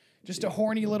 Just a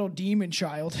horny little demon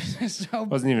child. It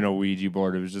wasn't even a Ouija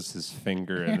board. It was just his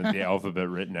finger and the alphabet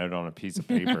written out on a piece of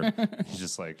paper. He's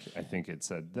just like, I think it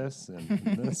said this and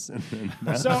this and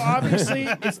that. So obviously,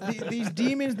 it's these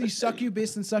demons, these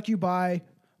succubus and succubi,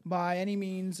 by any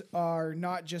means, are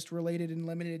not just related and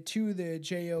limited to the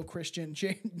Judeo-Christian,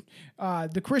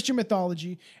 the Christian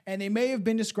mythology, and they may have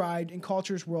been described in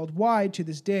cultures worldwide to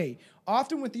this day,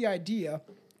 often with the idea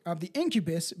of the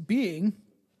incubus being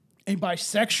a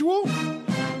bisexual?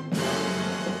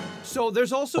 So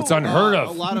there's also it's unheard of.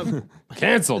 A lot of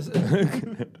canceled.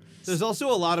 There's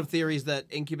also a lot of theories that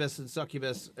incubus and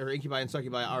succubus, or incubi and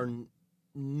succubi, are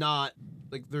not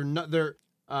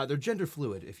they're gender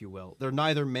fluid, if you will. They're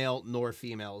neither male nor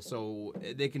female, so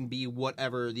they can be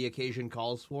whatever the occasion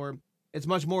calls for. It's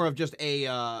much more of just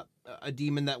a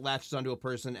demon that latches onto a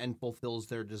person and fulfills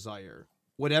their desire.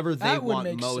 Whatever they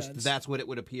want most, sense. That's what it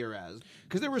would appear as.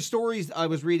 Because there were stories I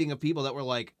was reading of people that were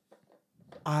like,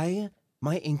 my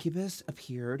incubus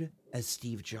appeared as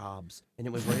Steve Jobs. And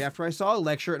it was right after I saw a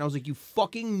lecture, and I was like, you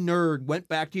fucking nerd went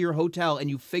back to your hotel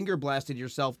and you finger blasted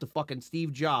yourself to fucking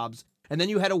Steve Jobs. And then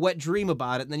you had a wet dream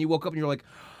about it, and then you woke up and you're like,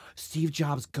 Steve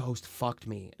Jobs' ghost fucked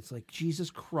me. It's like,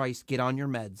 Jesus Christ, get on your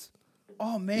meds.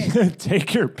 Oh man.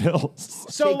 Take your pills.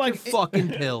 So Take like your fucking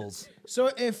pills. So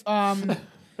if I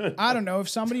don't know, if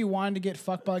somebody wanted to get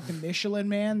fucked by like the Michelin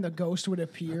Man, the ghost would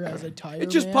appear as a tire. It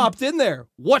just man. popped in there.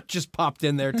 What just popped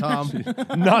in there, Tom?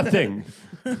 Nothing.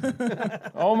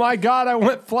 Oh my God, I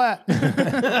went flat.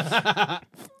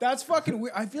 That's fucking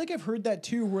weird. I feel like I've heard that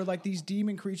too, where like these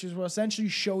demon creatures will essentially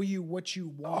show you what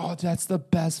you Oh, want. that's the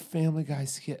best Family Guy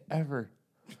skit ever.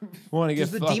 Want to get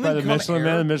Does the fucked by demon the come Michelin air?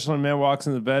 Man? The Michelin Man walks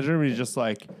in the bedroom. He just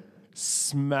like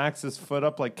smacks his foot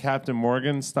up like Captain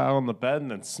Morgan style on the bed,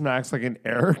 and then smacks like an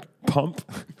air pump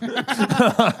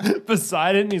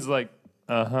beside it. And he's like,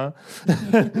 "Uh huh."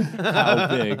 How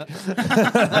big?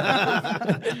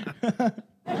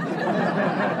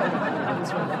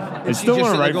 I still just want to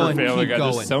sitting write there for going, Family "Keep Guy.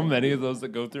 There's going." so many of those that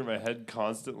go through my head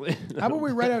constantly. How about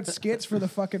we write out skits for the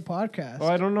fucking podcast? Well,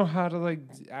 I don't know how to like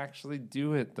actually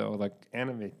do it though. Like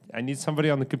animate. I need somebody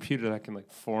on the computer that can like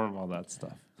form all that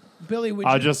stuff. Billy, would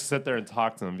I'll you, just sit there and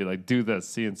talk to them and be like, do this,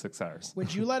 see you in 6 hours.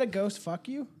 would you let a ghost fuck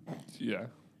you? Yeah.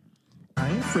 I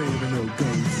ain't afraid of no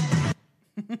ghost.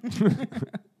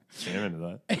 Jam into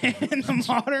that. In the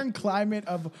modern climate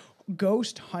of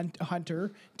ghost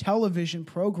hunter television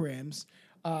programs,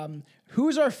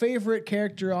 who's our favorite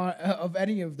character of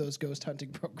any of those ghost hunting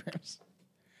programs?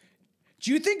 Do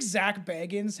you think Zach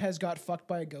Baggins has got fucked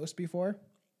by a ghost before?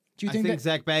 Do you I think, think that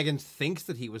Zach Baggins thinks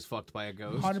that he was fucked by a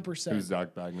ghost. 100%? Who's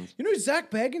Zach Baggins? You know who Zach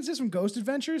Baggins is from Ghost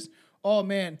Adventures? Oh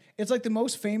man, it's like the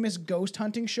most famous ghost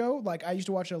hunting show. Like I used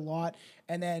to watch it a lot,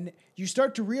 and then you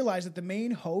start to realize that the main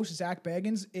host, Zach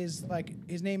Baggins, is like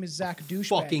his name is Zach Douche.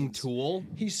 Fucking Baggins. tool.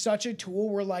 He's such a tool.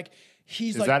 Where like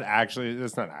he's Is like that actually?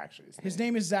 That's not actually. his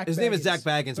name is Zach. His name is Zach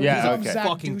Baggins. So Yeah, we call him okay. Zach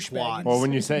Fucking Douche twat. Baggins. Well,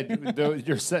 when you said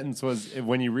your sentence was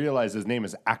when you realize his name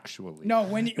is actually. No,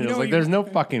 when you And it was no, like, you- there's no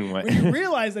fucking way. when you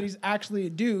realize that he's actually a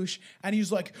douche, and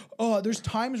he's like, oh, there's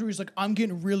times where he's like, I'm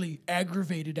getting really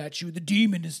aggravated at you. The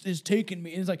demon is taking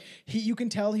me. And it's like you can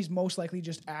tell he's most likely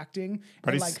just acting.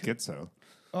 But and he's like, schizo.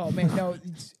 oh man, no,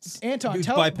 Anton, Dude's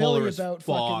tell bipolar Billy as about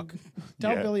fuck. fucking.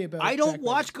 Tell Yeah. Billy about. I don't Zach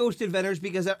watch Ghost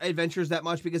Adventures that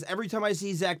much because every time I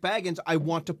see Zach Baggins, I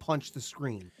want to punch the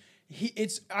screen.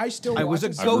 I still. I was a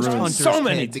watch it Ghost ruined sometimes. Hunter so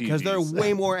many because they're TVs.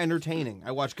 way more entertaining.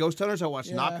 I watch Ghost Hunters. I watch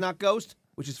Yeah. Knock Knock Ghost,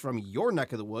 which is from your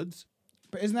neck of the woods.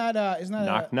 But isn't that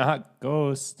Knock knock,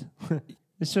 ghost.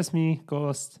 It's just me,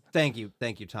 ghost. Thank you,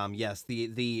 Tom. Yes,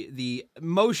 the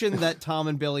motion that Tom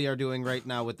and Billy are doing right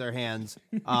now with their hands,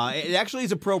 it actually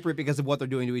is appropriate because of what they're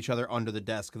doing to each other under the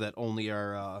desk that only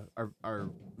our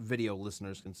video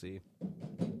listeners can see.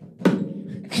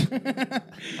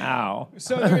 Ow.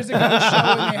 So there's a ghost show,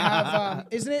 and they have,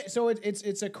 isn't it? So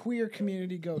it's a queer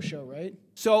community ghost show, right?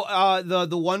 So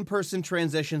the one person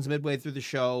transitions midway through the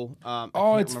show. I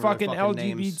Oh, can't it's remember fucking their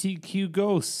names. LGBTQ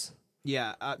ghosts.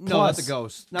 Yeah, no, not Plus. the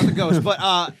ghost,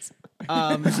 but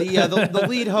the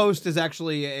lead host is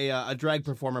actually a drag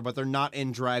performer, but they're not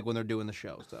in drag when they're doing the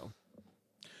show. So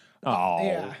Oh.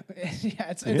 Yeah,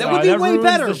 yeah. It's That would be way ruins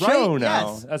better, the show right?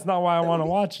 now. Yes. That's not why I want to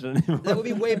watch it anymore. that would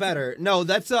be way better. No,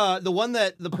 that's the one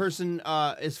that the person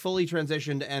is fully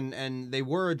transitioned and they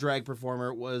were a drag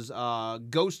performer was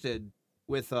Ghosted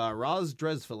with Roz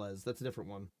Dresfelez. That's a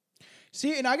different one.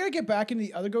 See, and I gotta get back into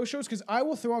the other ghost shows because I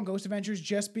will throw on Ghost Adventures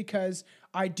just because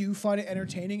I do find it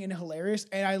entertaining and hilarious,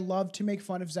 and I love to make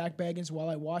fun of Zach Baggins while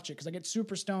I watch it because I get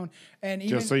super stoned. And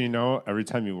even Just so you know, every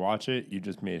time you watch it, you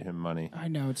just made him money. I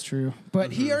know it's true,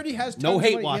 but he already has tons No of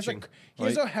hate money. watching. He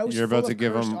has a house You're full about to of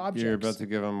give cursed him. objects. You're about to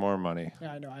give him more money.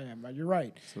 Yeah, I know I am. You're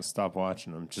right. So stop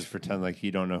watching him. Just pretend like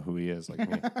you don't know who he is, like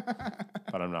me.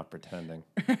 But I'm not pretending.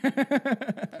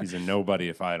 He's a nobody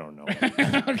if I don't know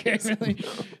him. Okay, really.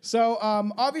 So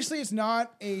obviously it's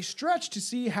not a stretch to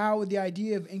see how the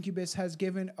idea of Incubus has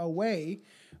given away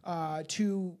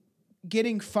to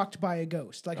getting fucked by a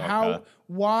ghost. Like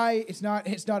why it's not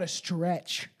a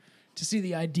stretch to see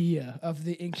the idea of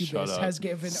the Incubus Shut up. has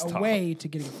given Stop. away to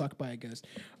getting fucked by a ghost.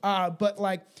 But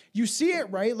like you see it,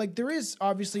 right? Like there is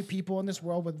obviously people in this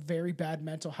world with very bad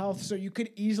mental health. So you could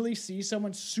easily see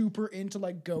someone super into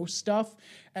like ghost stuff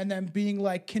and then being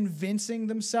like convincing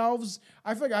themselves.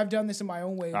 I feel like I've done this in my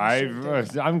own way. with certain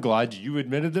things. I'm glad you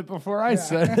admitted it before I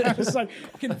said it. Just like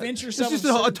convince yourself. It's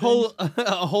of just certain things.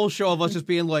 a whole show of us just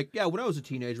being like, yeah, when I was a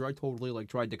teenager, I totally like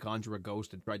tried to conjure a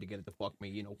ghost and tried to get it to fuck me.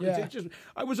 You know, 'cause Yeah. it's just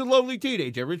I was a lonely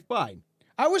teenager. It's fine.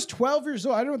 I was 12 years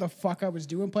old. I don't know what the fuck I was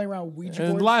doing playing around with Ouija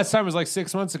And boards. last time was like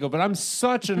 6 months ago, but I'm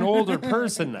such an older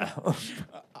person now.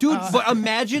 Dude, but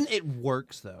imagine it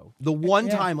works though. The one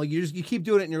Yeah. time, like you keep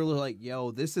doing it, and you're like,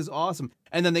 "Yo, this is awesome,"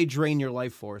 and then they drain your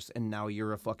life force, and now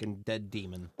you're a fucking dead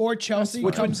demon. Or Chelsea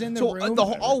comes in the So room. the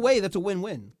whole way, that's a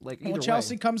win-win. Like Well, either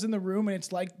Chelsea way. comes in the room and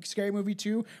it's like Scary Movie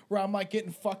 2, where I'm like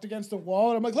getting fucked against the wall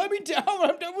and I'm like, let me down,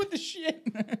 I'm done with the shit.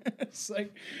 It's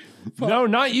like, No,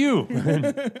 not you.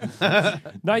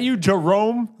 Not you,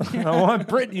 Jerome. I want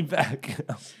Brittany back.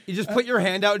 You just put your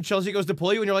hand out, and Chelsea goes to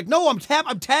pull you, and you're like, "No, I'm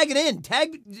tagging in.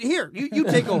 Tag here. You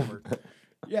take over."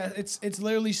 yeah, it's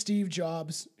literally Steve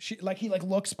Jobs. He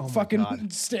looks Oh fucking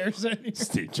God. stares at me.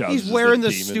 Steve Jobs He's is a wearing the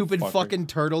demon stupid fucker. fucking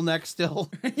turtleneck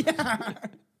still.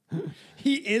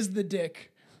 He is the dick.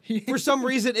 For some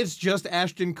reason, it's just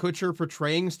Ashton Kutcher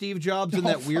portraying Steve Jobs in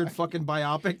that weird fucking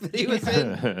biopic that he was in.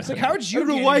 It's like, how'd I you don't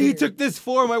know get why he here? took this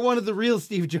form. I wanted the real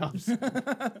Steve Jobs.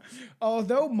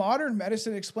 Although modern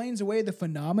medicine explains away the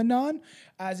phenomenon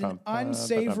as an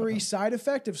unsavory side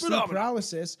effect of sleep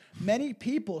paralysis, many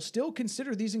people still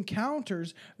consider these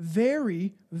encounters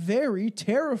very, very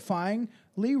terrifyingly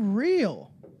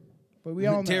real. But we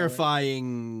all know, right?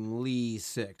 Terrifyingly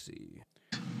sexy.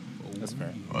 That's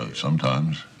fair. Well,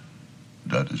 sometimes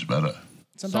that is better.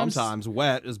 Sometimes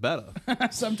wet is better.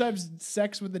 Sometimes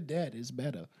sex with the dead is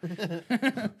better.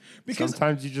 Because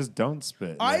Sometimes you just don't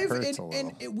spit. And it hurts a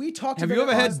little. we talked Have about you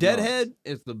ever it had on- Deadhead?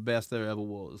 It's the best there ever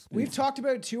was. We've talked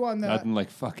about it too on the Nothing like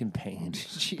fucking pain.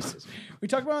 Jesus. We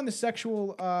talked about it on the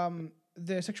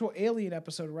sexual alien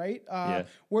episode, right? Yeah.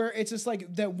 Where it's just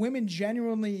like that women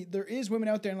genuinely, there is women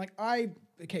out there and like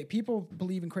people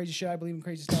believe in crazy shit. I believe in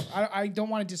crazy stuff. I don't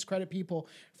want to discredit people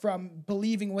from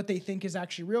believing what they think is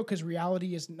actually real because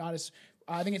reality is not as,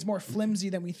 I think it's more flimsy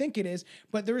than we think it is.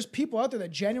 But there's people out there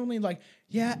that genuinely like,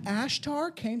 yeah,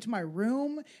 Ashtar came to my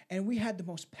room and we had the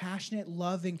most passionate,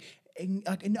 loving,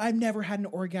 and I've never had an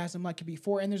orgasm like it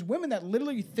before. And there's women that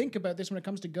literally think about this when it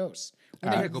comes to ghosts. When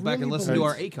I they gotta go back and really listen to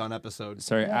our believe- Akon episode.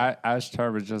 Sorry,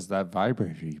 Ashtar was just that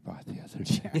vibrator you bought the other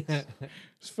day.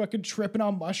 She's fucking tripping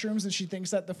on mushrooms and she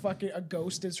thinks that a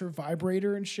ghost is her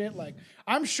vibrator and shit. Like,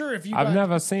 I'm sure if you I've got-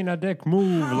 never seen a dick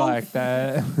move like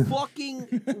that. Fucking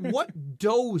what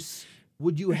dose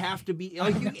would you have to be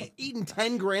like? You eating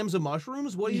 10 grams of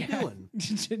mushrooms? What are you doing?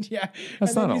 yeah,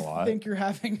 That's and then not a you lot. think you're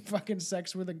having fucking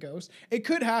sex with a ghost. It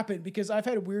could happen because I've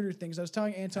had weirder things. I was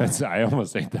telling Anton. I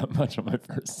almost ate that much on my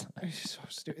first time. So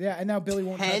stupid. Yeah, and now Billy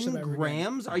won't touch 10 them ever again.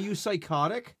 grams? Are you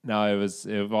psychotic? No, it was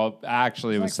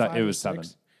actually it was Like 5 it or was 6. 7.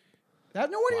 That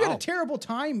no wonder you Wow. had a terrible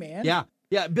time, man. Yeah.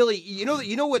 Yeah, Billy, you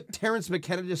know what Terrence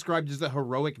McKenna described as the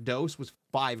heroic dose was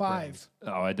 5 grams.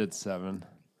 5. Oh, I did 7.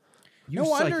 You No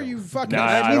wonder psycho. you fucking. Nah,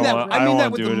 I I mean don't that. want- I I mean don't that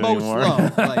want with to the do it most anymore.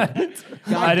 love. Like, I didn't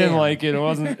goddamn. like it.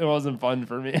 It wasn't fun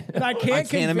for me. And I can't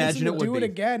convince imagine him it to would do it be.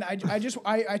 again.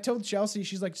 I told Chelsea,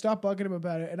 she's like, stop bugging him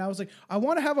about it. And I was like, I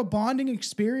want to have a bonding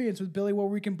experience with Billy where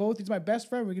we can both. He's my best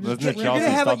friend. We can just. Listen to we're You're gonna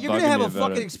gonna Chelsea, have a, stop you're gonna bugging have me a about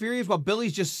fucking it. experience while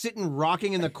Billy's just sitting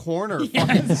rocking in the corner, fucking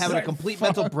having a complete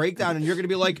mental breakdown, and you're gonna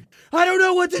be like, I don't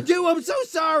know what to do. I'm so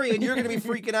sorry, and you're gonna be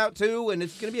freaking out too, and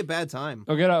it's gonna be a bad time.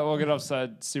 We'll get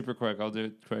offside super quick. I'll do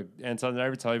it quick. Anton, did I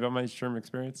ever tell you about my shroom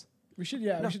experience? We should.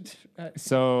 Yeah. We should.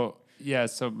 So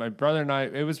my brother and I,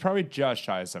 it was probably just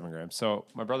shy of 7 grams. So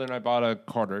my brother and I bought a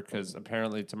quarter because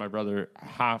apparently to my brother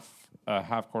half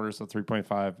quarter, so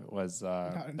 3.5 was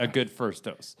a good first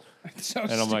dose. It's so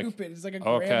And I'm like, stupid. It's like a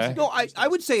okay. gram. No, I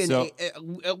would say So-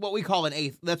 what we call an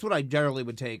eighth. That's what I generally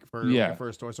would take for my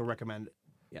first dose, so recommend it.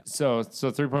 Yeah. So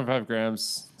 3.5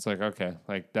 grams. It's like okay,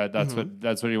 like that. That's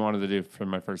what he wanted to do for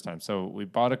my first time. So we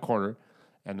bought a quarter,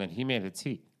 and then he made a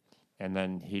tea. And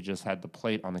then he just had the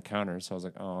plate on the counter. So I was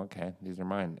like, oh, okay, these are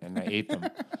mine. And I ate them.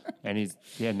 And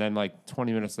then like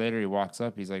 20 minutes later, he walks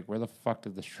up. He's like, where the fuck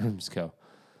did the shrooms go?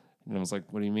 And I was like,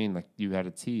 what do you mean? Like, you had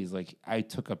a tea? He's like, I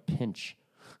took a pinch.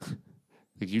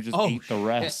 Like, you just ate the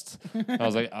rest. I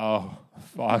was like, oh,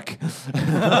 fuck.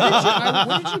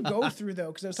 What did you go through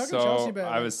though? Because I was talking to Chelsea So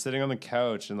about. I was sitting on the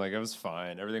couch and like, I was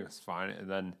fine. Everything was fine. And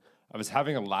then I was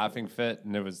having a laughing fit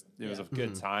and it was a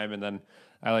good time. And then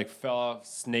I like fell off,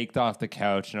 snaked off the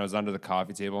couch, and I was under the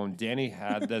coffee table. And Danny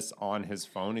had this on his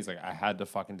phone. He's like, I had to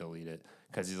fucking delete it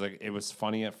because he's like, it was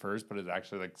funny at first, but it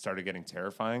actually like started getting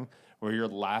terrifying. Where you're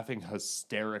laughing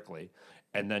hysterically,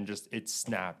 and then just it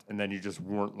snapped, and then you just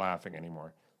weren't laughing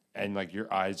anymore, and like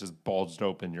your eyes just bulged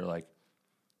open. You're like,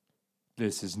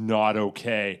 this is not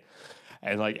okay.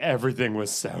 And like everything was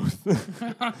south,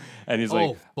 and he's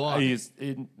like, fuck.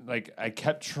 I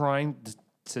kept trying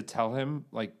to tell him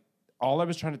like. All I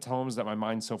was trying to tell him is that my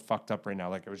mind's so fucked up right now.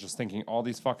 Like I was just thinking all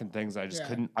these fucking things. I just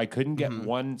couldn't get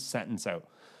one sentence out.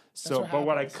 So, what but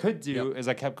what I happens. could do is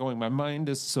I kept going, my mind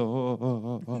is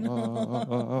so,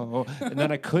 and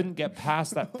then I couldn't get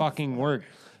past that fucking word.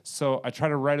 So I try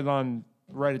to write it down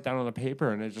on the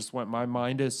paper, and it just went, my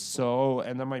mind is so,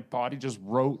 and then my body just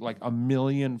wrote like a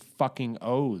million fucking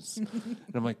O's. And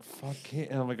I'm like, fuck it.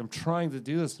 And I'm like, I'm trying to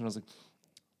do this. And I was like,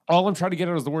 all I'm trying to get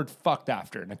out was the word fucked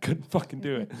after, and I couldn't fucking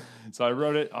do it. So I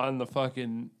wrote it on the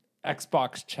fucking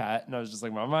Xbox chat, and I was just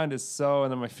like, my mind is so,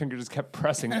 and then my finger just kept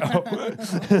pressing O.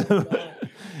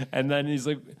 And then he's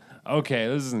like, okay,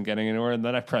 this isn't getting anywhere. And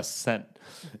then I pressed send,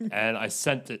 and I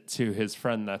sent it to his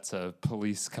friend that's a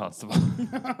police constable.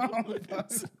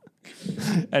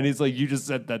 And he's like, you just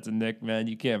sent that to Nick, man.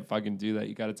 You can't fucking do that.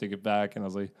 You got to take it back. And I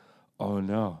was like, oh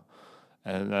no.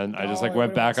 And then I just like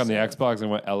went back on the Xbox and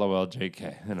went LOL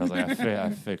JK. And I was like, I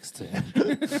fixed it.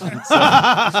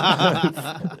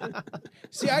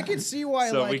 See, I can see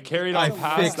why. So like, we carried on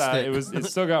past that. it. It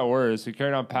still got worse. We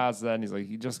carried on past that, and he's like,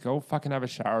 "You just go fucking have a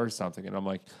shower or something." And I'm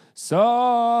like, so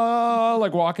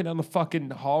like walking down the fucking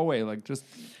hallway, like just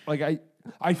like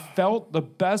I felt the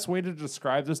best way to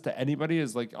describe this to anybody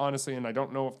is like honestly, and I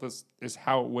don't know if this is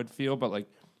how it would feel, but like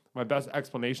my best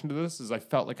explanation to this is I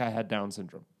felt like I had Down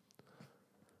syndrome.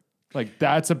 Like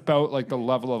that's about like the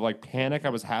level of like panic I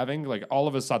was having. Like all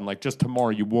of a sudden, like just tomorrow,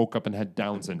 you woke up and had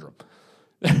Down syndrome.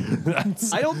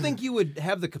 I don't think you would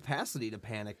have the capacity to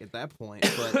panic at that point,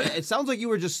 but it sounds like you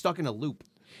were just stuck in a loop.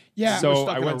 yeah. So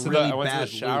stuck I in went a to really the bad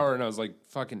shower loop. and I was like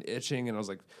fucking itching, and I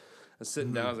was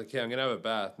sitting down. I was like, "Yeah, I'm gonna have a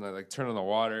bath." And I like turn on the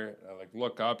water. And I like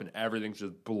look up, and everything's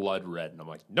just blood red. And I'm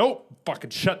like, "Nope,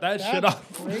 fucking shut that shit That's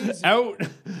off." crazy. Out,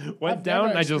 went I've down, never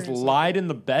and I just experienced lied in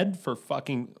the bed for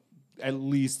fucking at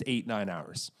least 8-9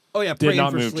 hours. Oh yeah, Did praying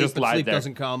not for move, sleep, just but lied sleep there.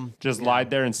 doesn't come. Just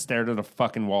lied there and stared at a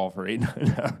fucking wall for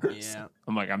 8-9 hours. Yeah.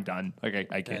 I'm like, I'm done.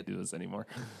 Like I can't do this anymore.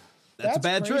 That's a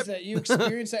bad crazy trip. that you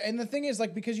experienced that. And the thing is,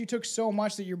 like, because you took so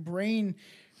much that your brain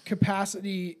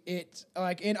capacity, it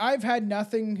like, and I've had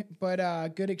nothing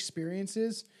but good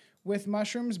experiences with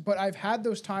mushrooms, but I've had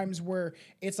those times where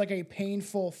it's like a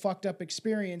painful, fucked up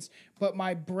experience, but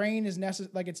my brain is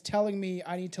like it's telling me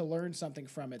I need to learn something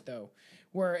from it though.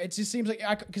 Where it just seems like,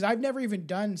 because I've never even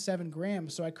done 7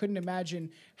 grams, so I couldn't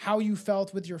imagine how you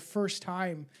felt with your first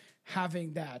time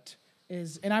having that.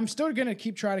 And I'm still gonna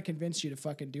keep trying to convince you to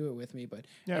fucking do it with me, but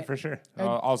Yeah, for sure.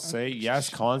 I'll say yes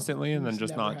constantly and then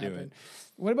just never not do happened. it.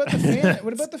 What about the fan?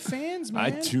 What about the fans, man? I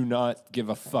do not give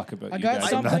a fuck about I you got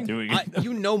guys. I'm not something- doing it.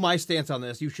 You know my stance on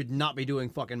this. You should not be doing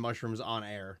fucking mushrooms on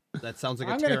air. That sounds like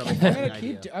a I'm gonna terrible keep. I'm fucking gonna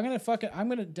idea. keep. I'm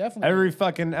gonna definitely. Every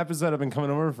fucking episode I've been coming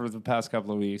over for the past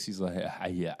couple of weeks, he's like,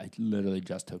 yeah, I literally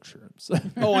just took shrooms.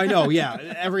 Oh, I know. Yeah,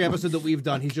 every episode that we've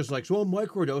done, he's just like, so I'll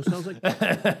microdose. And I was like,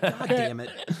 God damn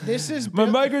it. This is My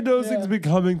Bill- microdosing's yeah.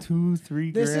 becoming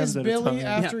 2-3 This grams is at Billy a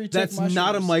time. after he took That's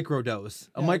not a mushrooms. microdose.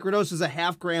 A microdose is a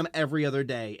half gram every other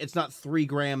day. It's not 3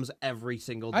 grams every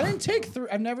single day. I didn't take 3.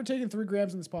 I've never taken 3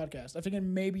 grams in this podcast. I've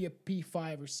taken maybe a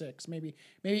P5 or 6. Maybe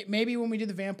when we did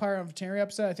the Vampire on Veteria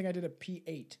episode, I think I did a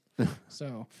P8.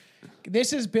 So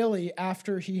this is Billy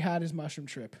after he had his mushroom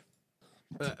trip.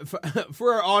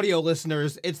 For our audio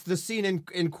listeners, it's the scene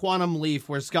in Quantum Leaf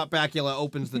where Scott Bakula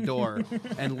opens the door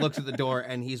and looks at the door,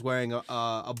 and he's wearing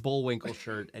a Bullwinkle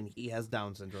shirt, and he has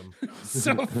Down syndrome.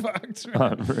 So fucked.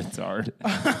 I'm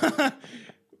retarded.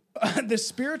 The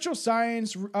Spiritual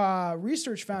Science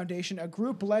Research Foundation, a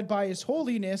group led by His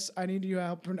Holiness, I need you to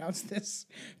help pronounce this,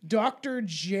 Dr.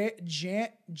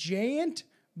 Jayant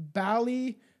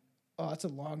Bali. Oh, that's a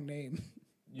long name.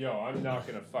 Yo, I'm not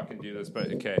going to fucking do this, but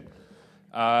okay.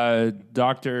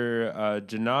 Dr.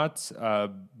 Janat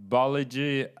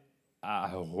Balaji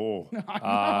Athavel.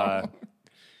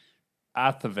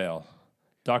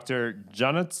 Dr.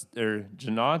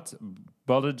 Janat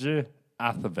Balaji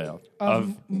Athavel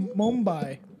of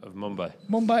Mumbai. Mumbai.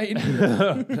 Mumbai,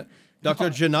 India. Dr.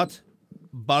 Janat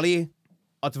Bali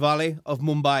Atwale of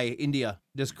Mumbai, India,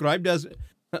 described as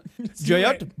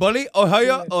Jayat Bali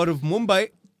Ohaya or of Mumbai,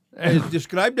 is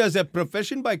described as a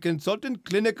profession by consultant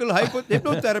clinical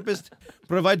hypnotherapist,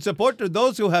 provides support to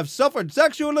those who have suffered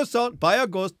sexual assault by a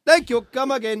ghost. Thank you. Come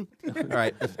again. All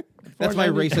right. That's my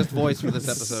racist voice for this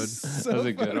episode. That was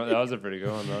a good one. That was a pretty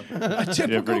good one, though. You did a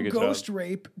Typical pretty good ghost job.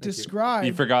 rape described.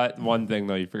 You forgot one thing,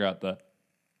 though. You forgot the...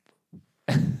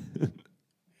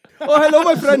 Oh, hello,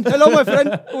 my friend. Hello, my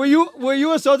friend. Were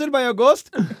you assaulted by a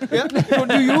ghost? Yeah. So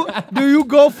do you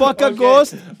go fuck a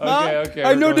ghost? Huh? Okay.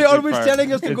 I we're know going they're too always far.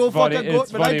 telling us to It's go funny, fuck a goat,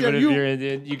 it's but I funny, tell if you. you're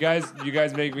Indian, you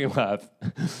guys make me laugh.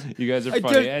 You guys are I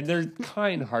funny, tell- and they're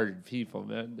kind-hearted people,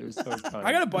 man. They're so kind.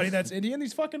 I got a buddy that's Indian.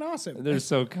 He's fucking awesome. They're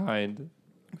so kind.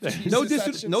 No, Jesus, that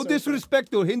shit's no so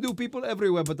disrespect to Hindu people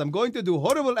everywhere, but I'm going to do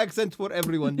horrible accents for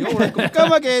everyone. You're welcome.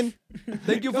 Come again.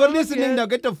 Thank you for listening. again. Now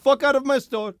get the fuck out of my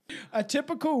store. A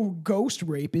typical ghost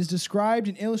rape is described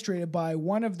and illustrated by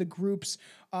one of the group's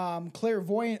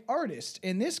clairvoyant artists.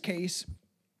 In this case,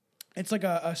 it's like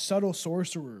a subtle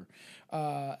sorcerer,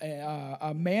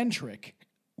 a man trick.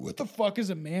 What the fuck is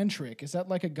a man trick? Is that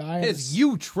like a guy? It's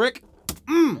you, Trick.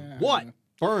 What?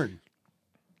 Burn.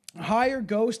 A higher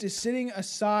ghost is sitting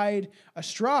astride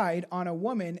on a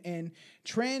woman and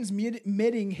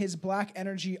transmitting his black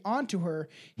energy onto her.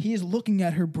 He is looking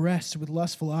at her breasts with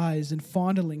lustful eyes and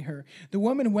fondling her. The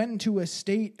woman went into a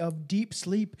state of deep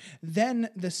sleep. Then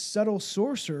the subtle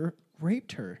sorcerer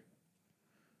raped her.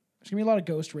 There's gonna be a lot of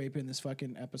ghost rape in this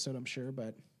fucking episode, I'm sure,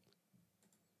 but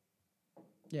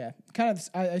yeah, kind of.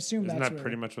 I assume Isn't that's that where-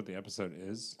 pretty much what the episode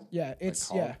is? Yeah, it's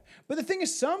called? yeah. But the thing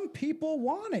is, some people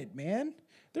want it, man.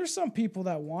 There's some people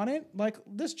that want it. Like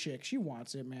this chick, she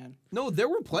wants it, man. No, there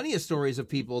were plenty of stories of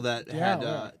people that Yeah, had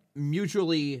yeah.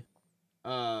 mutually,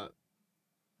 not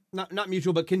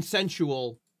mutual, but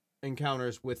consensual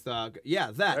encounters with, that.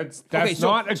 That's Okay, so-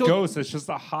 not a so ghost. It's just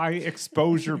a high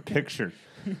exposure picture.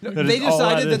 That They is all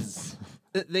that decided that is.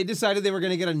 they decided they were going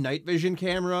to get a night vision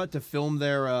camera to film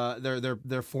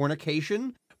their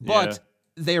fornication, but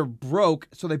they're broke,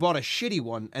 so they bought a shitty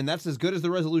one, and that's as good as the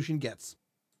resolution gets.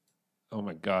 Oh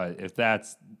my god! If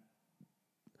that's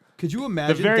Could you the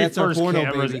imagine? very That's our first porno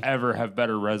cameras baby. ever have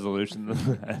better resolution than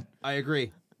that. I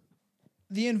agree.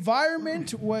 The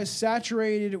environment was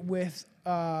saturated with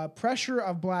pressure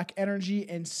of black energy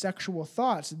and sexual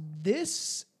thoughts.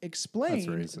 This explained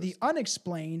racist. the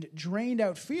unexplained, drained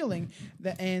out feeling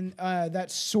that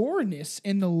soreness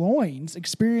in the loins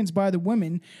experienced by the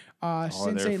women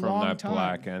since they're a from long that time.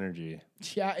 black energy.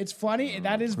 Yeah, it's funny.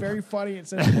 That is very funny. It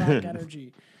says black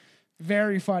energy.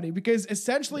 Very funny because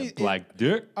essentially, Black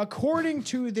dick. according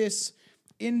to this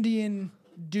Indian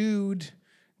dude,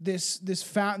 the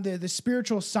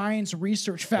spiritual science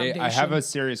research Hey, foundation. I have a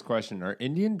serious question. Are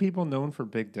Indian people known for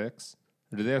big dicks?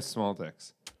 Or do they have small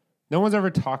dicks? No one's ever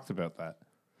talked about that.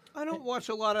 I don't watch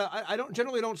a lot of. I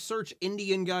don't search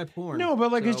Indian guy porn. No,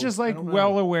 but like it's so just I like don't know.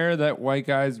 well aware that white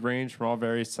guys range from all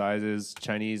various sizes.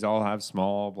 Chinese all have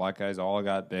small. Black guys all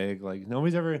got big. Like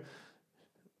nobody's ever.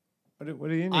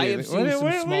 What are you? I have seen some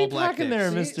what small are you black talking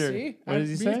there, dicks. Mister? See? What does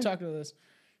he We've say? talked about this.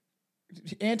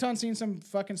 Anton's seen some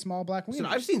fucking small black Listen, wieners.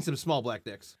 I've seen some small black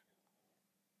dicks.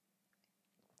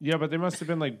 Yeah, but they must have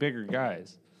been like bigger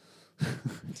guys.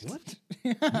 What?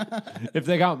 If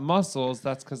they got muscles,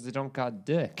 that's because they don't got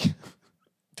dick.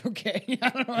 Okay, I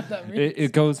don't know what that means.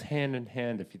 It goes hand in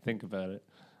hand if you think about it.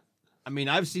 I mean,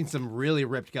 I've seen some really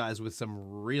ripped guys with some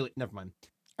really. Never mind.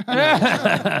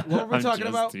 What were we I'm talking just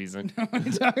about? teasing. What are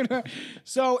you talking about?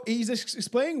 So he's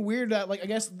explaining weird that, like, I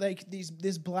guess like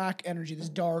this black energy, this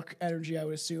dark energy, I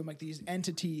would assume, like these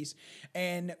entities,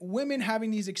 and women having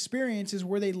these experiences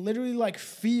where they literally like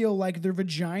feel like their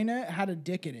vagina had a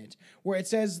dick in it, where it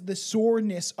says the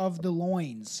soreness of the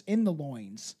loins, in the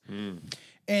loins,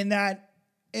 and that.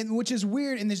 And which is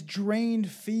weird in this drained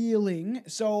feeling.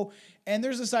 So, and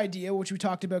there's this idea, which we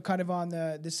talked about kind of on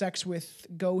the Sex with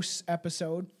Ghosts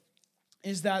episode,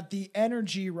 is that the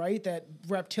energy, right, that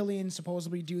reptilians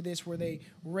supposedly do this where they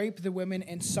rape the women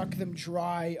and suck them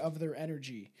dry of their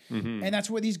energy. And that's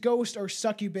what these ghosts or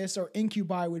succubus or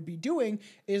incubi would be doing,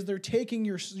 is they're taking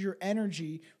your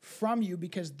energy from you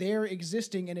because they're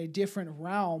existing in a different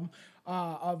realm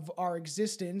of our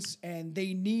existence, and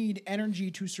they need energy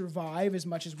to survive as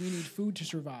much as we need food to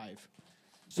survive.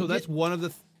 So that's one of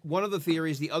the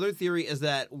theories. The other theory is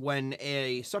that when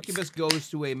a succubus goes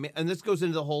to and this goes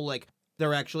into the whole like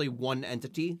they're actually one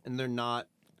entity and they're not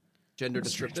gender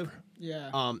descriptive. Yeah.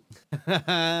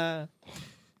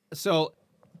 So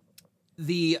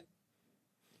the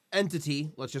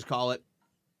entity, let's just call it,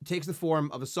 takes the form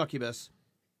of a succubus,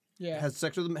 Yeah. has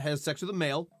sex with a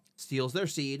male, steals their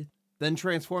seed, then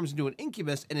transforms into an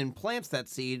incubus and implants that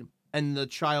seed, and the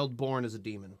child born is a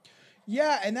demon.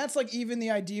 Yeah, and that's like even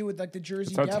the idea with like the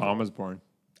Jersey That's how Devil. Tom was born.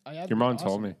 Oh, yeah, that'd Your be mom awesome.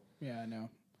 told me. Yeah, I know.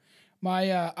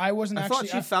 My I wasn't I actually.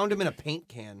 thought she found him in a paint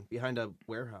can behind a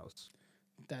warehouse.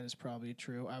 that is probably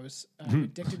true. I was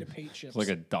addicted to paint chips. It's like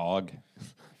a dog.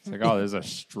 It's like, oh, there's a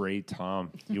stray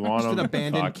Tom. You want Just him? an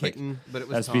abandoned Fuck, like, kitten, but it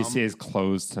was SBC Tom. is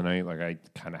closed tonight. Like I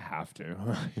kind of have to.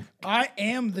 I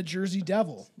am the Jersey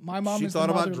Devil. My mom She is thought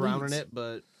the about mother drowning leads. it,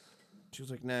 but she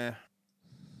was like, nah.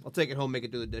 I'll take it home, make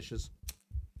it do the dishes.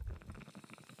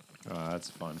 Oh, that's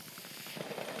fun.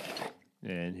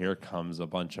 And here comes a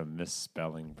bunch of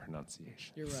misspelling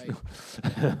pronunciation. You're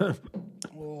right.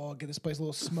 Oh, I'll get this place a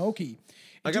little smoky.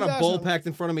 I got a bowl packed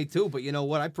in front of me too, but you know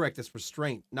what? I practice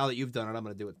restraint. Now that you've done it, I'm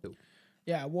going to do it too.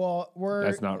 Yeah, well,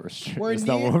 That's not restraint. we're That's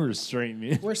not near- what restraint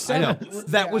means. We're I know. seven.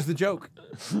 That was the joke.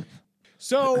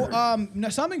 So, now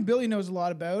something Billy knows a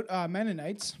lot about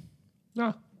Mennonites.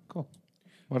 Ah, cool.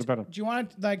 What about them? Do you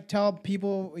want to like tell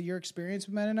people your experience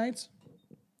with Mennonites?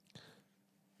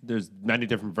 There's many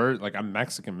different like I'm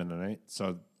Mexican Mennonite,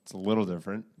 so it's a little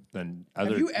different than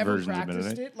other Have you ever versions of practiced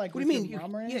Mennonite. it? Like, What do with you mean? your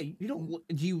mom or Yeah, anything? you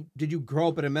don't. Did you grow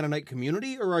up in a Mennonite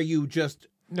community, or are you just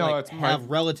No, it's have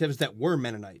relatives that were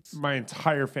Mennonites? My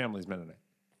entire family's Mennonite.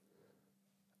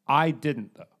 I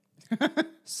didn't though.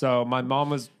 So my mom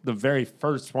was the very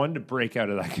first one to break out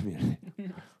of that community.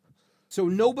 So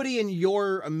nobody in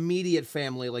your immediate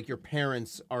family, like your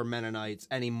parents, are Mennonites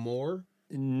anymore.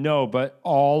 No, but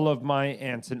all of my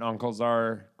aunts and uncles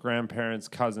are, grandparents,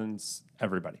 cousins,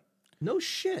 everybody. No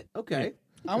shit. Okay.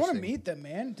 I want to meet them,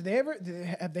 man.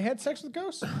 Have they had sex with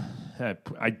ghosts?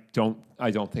 I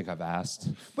don't think I've asked.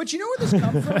 But you know where this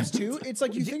comes from too? It's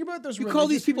like you think about those. You call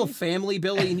these religious people communities- family,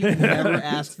 Billy, and you never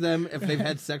ask them if they've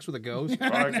had sex with a ghost.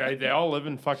 Okay, they all live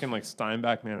in fucking like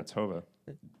Steinbach, Manitoba.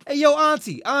 Hey, yo,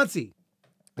 auntie.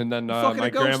 And then fucking my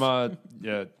a ghost? grandma,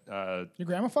 Your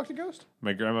grandma fucked a ghost?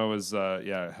 my grandma was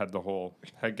had the whole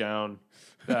head gown,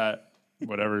 that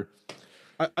whatever.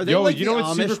 Are they Yo, like you the know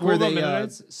what's Amish super cool where about they?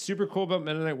 Mennonites? Super cool about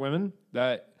Mennonite women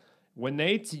that when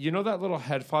they, you know that little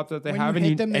head flap that they When have, you and hit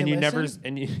you them, they and you never, listen?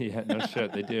 and you yeah, no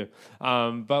shit, they do.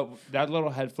 But that little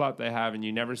head flap they have, and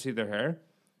you never see their hair.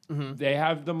 Mm-hmm. They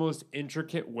have the most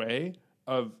intricate way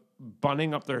of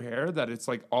bunning up their hair that it's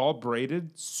like all braided,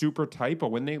 super tight. But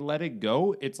when they let it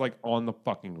go, it's like on the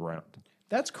fucking ground.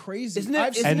 That's crazy. Isn't it-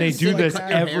 I've isn't seen And they it do like this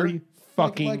that. every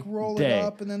fucking like roll it day.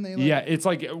 up and then they, like- yeah, it's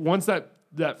like once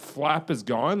that flap is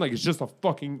gone, like it's just a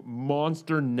fucking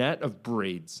monster net of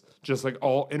braids, just like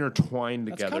all intertwined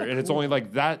together, kinda and it's cool. only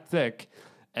like that thick,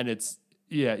 and it's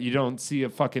you don't see a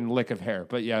fucking lick of hair,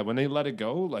 but yeah, when they let it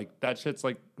go, like that shit's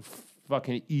like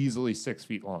fucking easily 6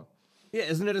 feet long. Yeah,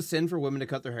 isn't it a sin for women to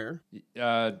cut their hair?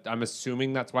 I'm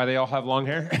assuming that's why they all have long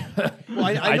hair. Well,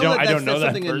 I know don't know that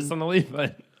something in- personally,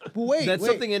 but. But wait, That's wait.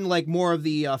 something in like more of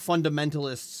the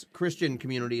fundamentalists Christian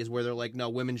communities where they're like, no,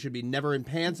 women should be never in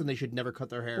pants and they should never cut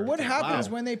their hair. But what It's like, happens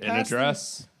wow. when they In a pass?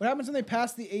 dress. What happens when they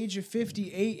pass the age of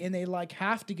 58 and they like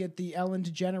have to get the Ellen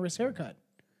DeGeneres haircut?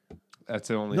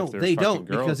 That's only No, if they're they fucking don't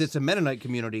girls. because it's a Mennonite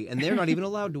community and they're not even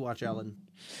allowed to watch Ellen.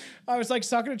 I was like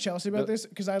talking to Chelsea about this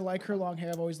because I like her long hair.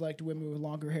 I've always liked women with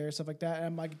longer hair, stuff like that. And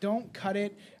I'm like, don't cut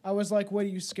it. I was like, what, are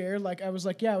you scared? Like, I was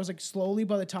like, yeah. I was like, slowly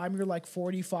by the time you're like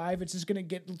 45, it's just gonna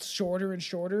get shorter and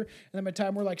shorter. And then by the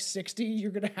time we're like 60,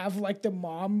 you're gonna have like the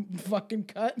mom fucking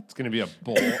cut. It's gonna be a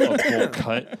bowl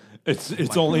cut.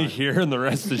 It's only here and the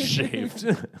rest is shaved.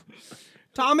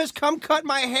 Thomas, come cut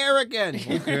my hair again.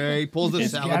 Okay, pulls the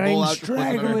salad bowl out.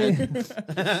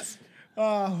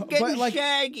 Getting But, like,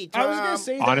 shaggy, I was gonna Tom.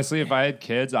 say that Honestly, if I had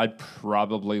kids, I'd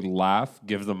probably laugh,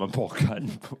 give them a bowl cut,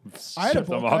 and I had a ship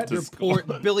them bowl off cut. to Your school.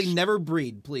 Poor Billy, never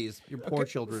breed, please. Your poor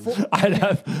children.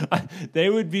 They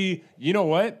would be, you know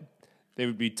what? They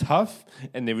would be tough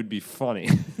and they would be funny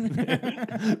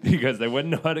because they wouldn't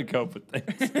know how to cope with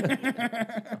things.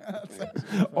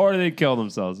 Or they'd kill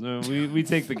themselves. We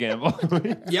take the gamble.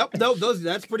 Yep, no,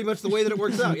 that's pretty much the way that it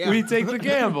works out. Yeah. We take the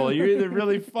gamble. You're either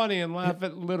really funny and laugh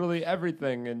at literally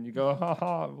everything, and you go, "Ha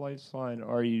ha, life's fine,"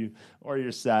 or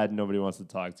you're sad and nobody wants to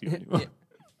talk to you anymore.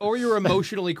 Or you're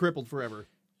emotionally crippled forever.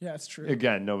 yeah, it's true.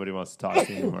 Again, nobody wants to talk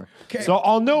to you anymore. So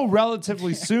I'll know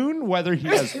relatively soon whether he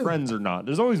has friends or not.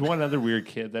 There's always one other weird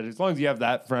kid that, as long as you have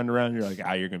that friend around, you're like,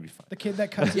 you're gonna be fine. The kid that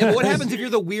cuts. Yeah, but what happens if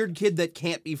you're the weird kid that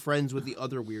can't be friends with the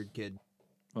other weird kid?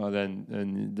 Well, then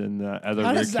other How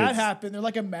weird does that kids. happen? They're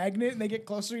like a magnet and they get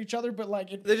closer to each other, but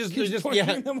like it They're just keeps pushing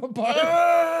yeah. them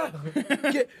apart.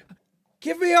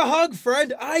 Give me a hug,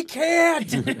 friend. I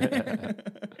can't.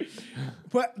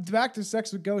 But back to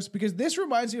sex with ghosts, because this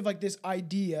reminds me of like this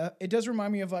idea. It does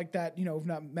remind me of like that,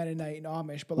 not Mennonite and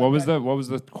Amish, but like What was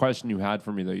the question you had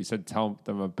for me though? You said tell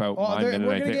them about my we're Mennonite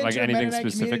gonna thing, get like into a anything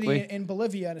Mennonite specifically. community in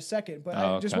Bolivia in a second, but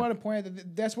I just okay. want to point out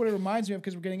that that's what it reminds me of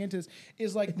because we're getting into this.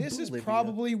 Is like this is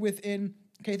probably within.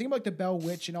 Okay, think about like the Bell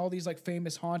Witch and all these like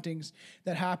famous hauntings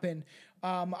that happen.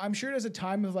 I'm sure there's a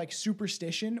time of like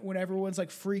superstition when everyone's like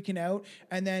freaking out,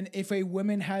 and then if a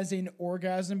woman has an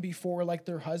orgasm before like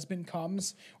their husband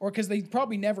comes, or because they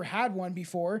probably never had one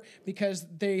before because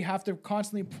they have to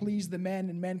constantly please the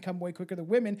men, and men come way quicker than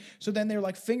women, so then they're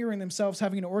like fingering themselves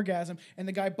having an orgasm, and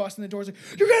the guy busting the door is like,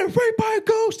 "You're getting raped by a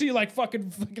ghost!" And he like fucking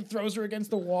throws her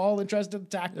against the wall and tries to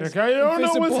attack this. Okay, I don't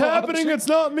know what's invisible happening. object. It's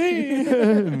not me.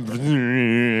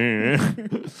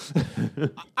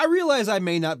 I realize I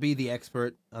may not be the expert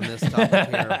expert on this topic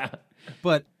here,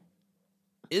 but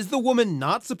is the woman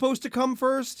not supposed to come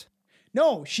first?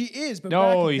 No, she is. But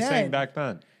No, back he's then, saying back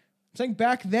then. I'm saying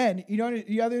back then, you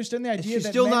understand the Is idea she that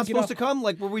still men not get supposed off- to come?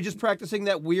 Like, were we just practicing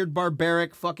that weird,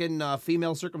 barbaric, fucking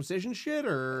female circumcision shit,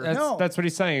 or No. That's what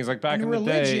he's saying. He's like, back in in the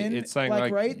religion, day, it's saying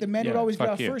like, right, the men would yeah, always get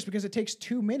fuck off you. first because it takes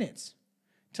 2 minutes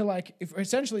to like. If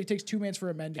essentially it takes 2 minutes for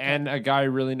a man to. And a guy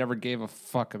really never gave a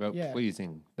fuck about Yeah.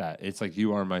 pleasing that. It's like,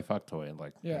 you are my fuck toy. And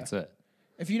like, Yeah. that's it.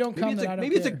 If you don't come, maybe, then I don't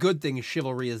maybe it's a care. good thing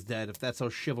chivalry is dead if that's how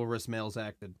chivalrous males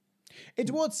acted. It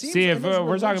seems See, like if it's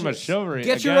we're talking about religious. chivalry,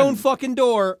 Get your again, own fucking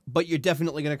door, but you're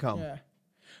definitely gonna come. Yeah.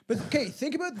 But okay,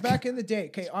 think about back in the day.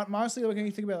 Okay, honestly, like when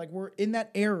you think about it, like we're in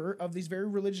that era of these very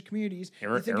religious communities.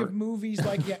 Era, you think era. of movies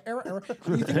like era.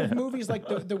 You think of movies like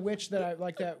the Witch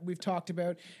that we've talked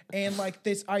about, and like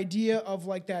this idea of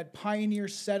like that pioneer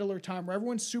settler time where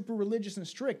everyone's super religious and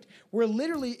strict. Where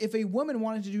literally, if a woman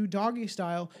wanted to do doggy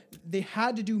style, they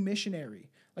had to do missionary.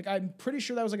 Like I'm pretty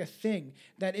sure that was like a thing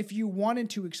that if you wanted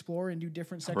to explore and do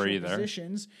different Were sexual you there?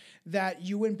 positions, that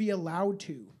you wouldn't be allowed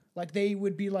to. Like they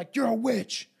would be like, "You're a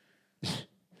witch."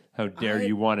 How dare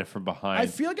you want it from behind? I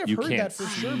feel like I've you heard can't that for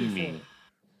sure see before. me.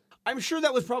 I'm sure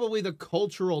that was probably the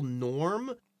cultural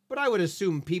norm, but I would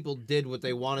assume people did what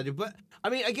they wanted to. But I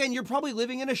mean, again, you're probably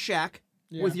living in a shack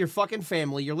with your fucking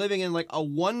family. You're living in like a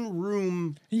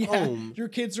one-room home. Your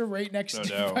kids are right next No to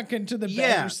doubt. fucking to the bed.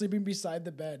 Yeah. You're sleeping beside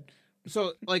the bed.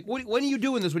 So, like, when are you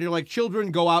doing this? When you're like,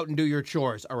 children, go out and do your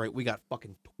chores. All right, we got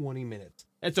fucking 20 minutes.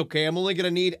 That's okay. I'm only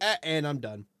gonna need, and I'm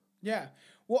done. Yeah.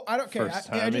 Well, I don't care.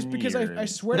 First I time just in because I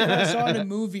years. swear to God, I saw in a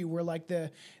movie where like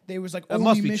they was like That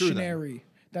must only be true then. missionary.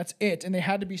 That's it, and they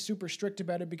had to be super strict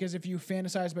about it because if you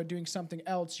fantasize about doing something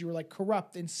else, you were like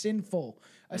corrupt and sinful.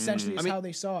 Essentially, is I mean- how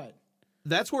they saw it.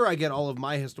 That's where I get all of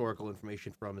my historical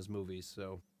information from, is movies.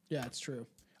 So, Yeah, it's true.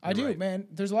 I do, right. man.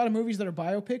 There's a lot of movies that are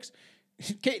biopics.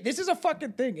 Okay, this is a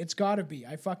fucking thing. It's gotta be.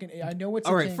 I know it's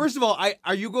all a right. thing. First of all,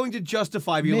 are you going to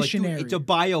justify? You're like, Missionary. dude, it's a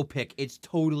biopic. It's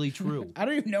totally true. I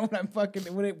don't even know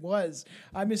what it was.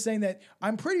 I'm just saying that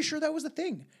I'm pretty sure that was a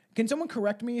thing. Can someone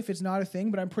correct me if it's not a thing?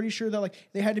 But I'm pretty sure that like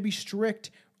they had to be strict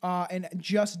and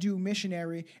just do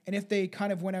missionary. And if they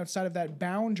kind of went outside of that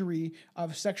boundary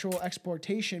of sexual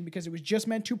exploitation because it was just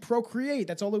meant to procreate,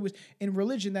 that's all it was in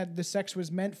religion that the sex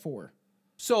was meant for.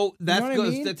 So know what I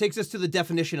mean? that takes us to the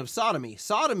definition of sodomy.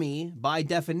 Sodomy, by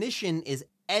definition, is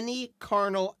any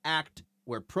carnal act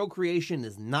where procreation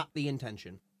is not the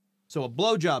intention. So a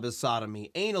blowjob is sodomy,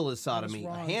 anal is sodomy, a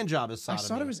wrong. hand job is I sodomy.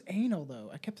 thought it was anal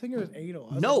though. I kept thinking it was anal.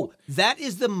 I was No, like, that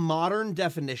is the modern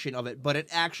definition of it, but it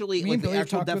actually, Me like and the Billy have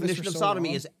actual talked about this definition for of so sodomy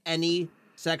long. is any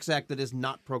sex act that is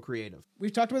not procreative.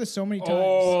 we've talked about this so many times.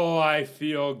 Oh, I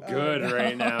feel good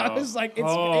right now. I was like, it's anal,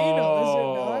 is it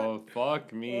not? Oh,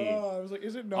 fuck me. Oh, I was like,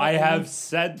 is it not? I anal? have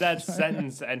said that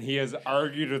sentence, and he has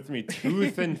argued with me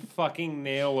tooth and fucking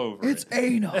nail over It's it.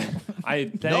 anal. I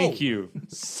thank you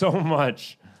so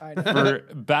much I know.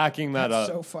 for backing that That's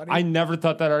up. so funny. I never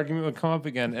thought that argument would come up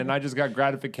again, and I just got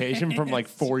gratification from like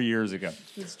 4 years ago.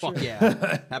 It's true. Fuck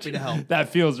yeah. Happy to help. That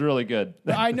feels really good.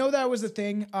 I know that was the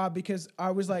thing because I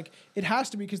was like, it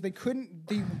has to be because they couldn't.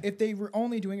 If they were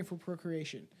only doing it for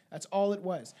procreation, that's all it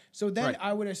was. So then Right.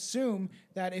 I would assume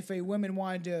that if a woman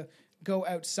wanted to go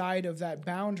outside of that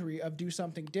boundary of do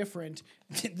something different,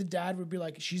 the dad would be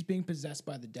like, she's being possessed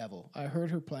by the devil. I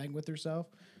heard her playing with herself.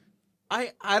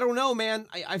 I don't know, man.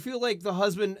 I feel like the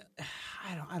husband.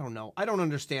 I don't know. I don't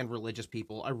understand religious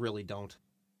people. I really don't.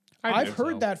 I've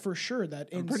heard that for sure. That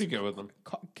I'm in pretty good with them.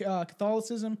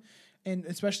 Catholicism, and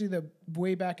especially the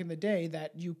way back in the day,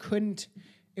 that you couldn't.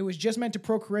 It was just meant to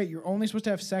procreate. You're only supposed to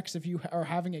have sex if you are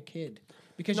having a kid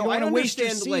because No, you I don't want to waste your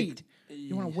understand, like, seed.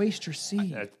 You want to waste your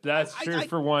seed. That's true. I-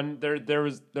 For one, there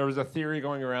was a theory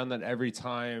going around that every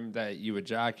time that you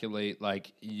ejaculate,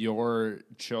 like your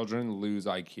children lose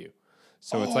IQ.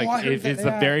 So it's Oh, I like heard if that- it's yeah,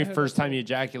 the I very heard first that time you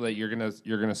ejaculate, you're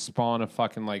gonna spawn a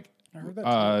fucking like heard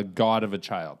that god of a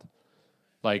child.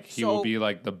 Like he will So- be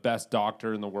like the best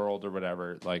doctor in the world or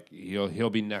whatever. Like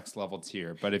he'll be next level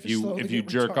tier. But if you slowly if you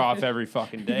get jerk off retarded. every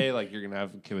fucking day, like you're gonna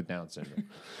have a kid with Down syndrome.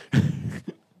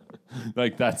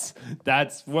 Like that's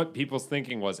what people's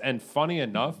thinking was. And funny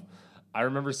enough, I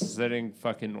remember sitting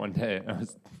fucking one day.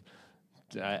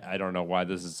 I don't know why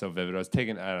this is so vivid. I was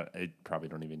taking. I probably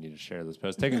don't even need to share this, but I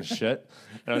was taking a shit,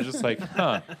 and I was just like,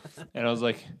 huh. And I was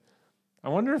like, I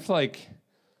wonder if like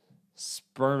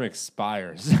sperm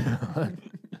expires,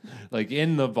 like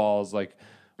in the balls. Like,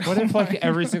 what if like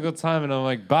every single time? And I'm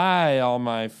like, bye, all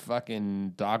my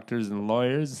fucking doctors and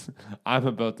lawyers. I'm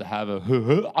about to have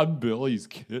I'm Billy's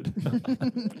kid.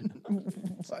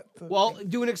 Well,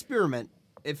 do an experiment.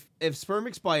 if sperm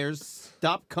expires,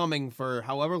 stop coming for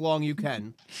however long you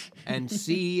can, and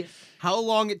see how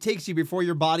long it takes you before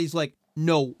your body's like,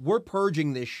 no, we're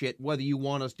purging this shit whether you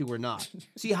want us to or not.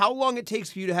 See how long it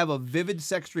takes for you to have a vivid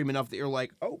sex dream enough that you're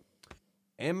like, oh,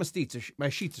 and my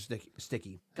sheets are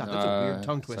sticky. God, that's a weird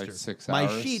tongue it's like twister. 6 My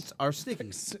hours. sheets are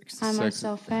sticky. I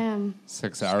myself am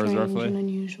 6 hours strange roughly. and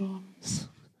unusual.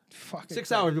 Fucking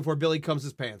 6 hours before Billy comes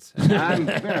his pants. I'm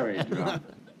very drunk,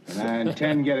 and I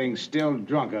intend getting still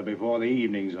drunker before the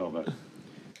evening's over.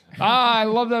 Ah, I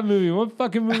love that movie. What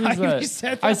fucking movie is You that?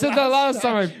 said I that said that last last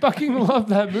time. I fucking love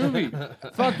that movie.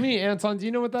 Fuck me, Anton. Do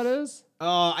you know what that is?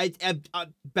 I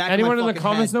back Anyone in my the fucking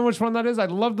comments head. know which one that is? I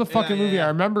love the fucking yeah, movie. yeah. I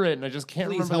remember it, and I just can't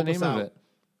Please remember the help name us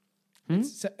of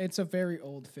out. it. It's a very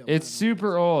old film. It's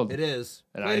super old. It is.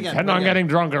 And Play I it again, intend play it on again. getting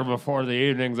drunker before the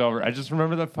evening's over. I just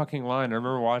remember that fucking line. I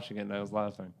remember watching it, and I was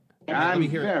laughing. I'm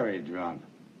hear it. very drunk,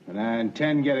 and I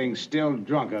intend getting still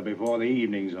drunker before the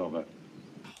evening's over.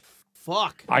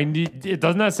 Fuck. I need. It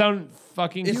doesn't that sound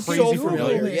fucking It's crazy so Google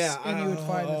familiar? familiar. this Yeah, and you would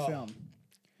find the film.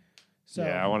 So,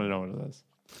 Yeah, I want to know what it is.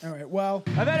 all right. Well,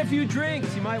 I've had a few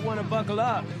drinks. You might want to buckle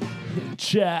up.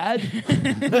 Chad.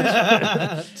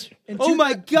 Oh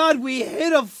my God, we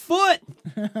hit a foot.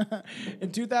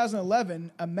 in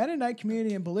 2011, a Mennonite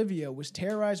community in Bolivia was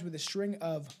terrorized with a string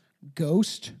of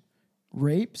ghost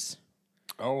rapes.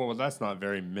 Oh, well, that's not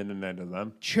very Mennonite of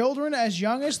them. Children as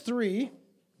young as 3.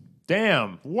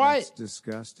 Damn. What? That's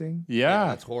disgusting. Yeah.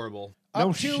 That's horrible. No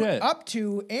up to, shit. Up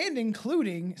to and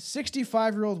including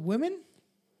 65-year-old women.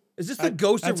 Is this the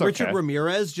ghost of that's Richard okay.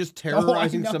 Ramirez just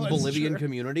terrorizing know, some that's Bolivian true.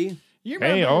 community? You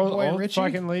remember Hey, old boy old Richie?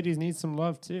 fucking ladies need some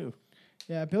love too.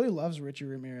 Yeah, Billy loves Richie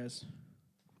Ramirez.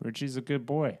 Richie's a good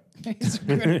boy. He's a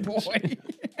good boy.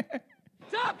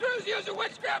 Tom Cruise using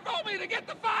witchcraft on me to get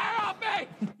the fire off me!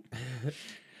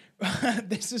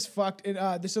 This is fucked.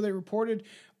 So they reported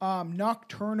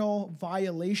nocturnal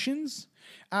violations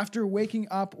after waking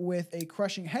up with a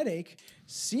crushing headache,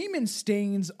 semen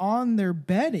stains on their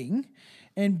bedding,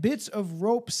 and bits of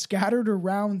rope scattered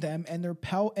around them, and their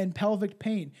pelvic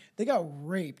pain. They got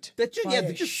raped. That just, by yeah, a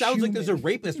that just sounds like there's a human.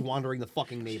 rapist wandering the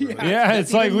fucking neighborhood. Yeah, That's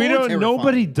it's like even we more don't. terrifying.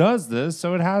 Nobody does this,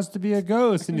 so it has to be a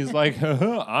ghost. And he's like,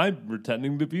 I'm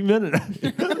pretending to be Mennonite.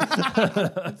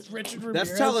 Richard Ramirez.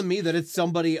 That's telling me that it's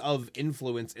somebody of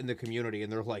influence in the community,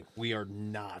 and they're like, we are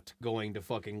not going to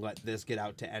fucking let this get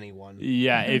out to anyone.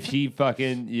 Yeah, if he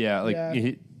fucking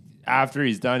Yeah. after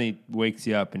he's done, he wakes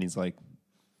you up and he's like,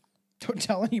 Don't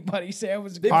tell anybody. Say I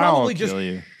was. They "I'll probably kill just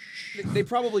you." they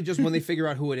probably just when they figure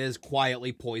out who it is,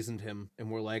 quietly poisoned him,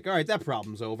 and we're like, all right, that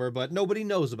problem's over. But nobody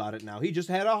knows about it now. He just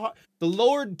had the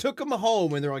Lord took him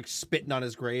home, and they're like spitting on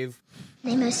his grave.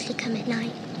 They mostly come at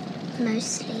night.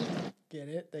 Mostly. Get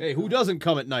it? Hey, who doesn't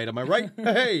come at night? Am I right?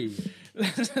 Hey.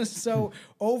 So,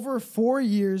 over 4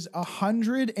 years,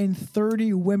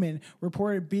 130 women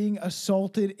reported being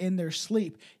assaulted in their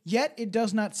sleep. Yet, it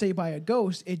does not say by a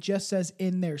ghost, it just says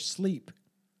in their sleep.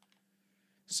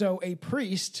 So, a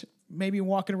priest may be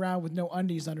walking around with no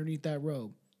undies underneath that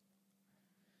robe.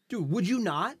 Dude, would you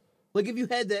not? Like,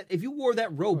 if you wore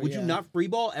that robe, would yeah. you not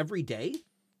freeball every day?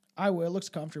 I will. It looks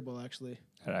comfortable, actually.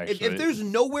 If there's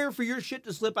nowhere for your shit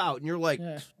to slip out, and you're like,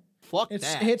 fuck It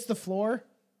that. hits the floor.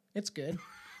 It's good.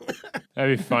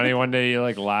 That'd be funny. One day you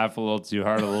like laugh a little too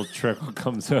hard, a little trickle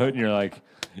comes out, and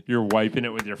you're wiping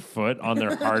it with your foot on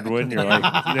their hardwood, and you're like,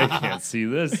 they can't see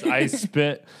this. I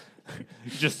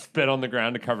just spit on the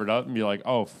ground to cover it up, and be like,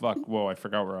 oh fuck, whoa, I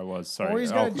forgot where I was. Sorry. Or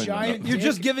he's I'll got a clean that up. giant You're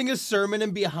just giving a sermon,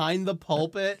 and behind the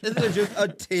pulpit, there's just a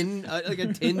tin, like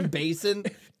a tin basin.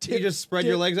 You just spread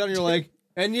your legs out, and you're like,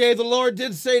 and yea, the Lord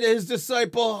did say to his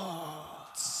disciples.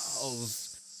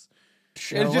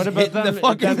 Yeah, It's what just about hitting the them,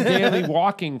 fucking them daily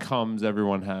walking comes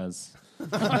everyone has?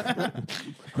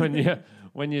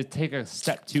 when you take a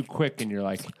step too quick and you're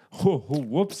like,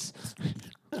 whoops.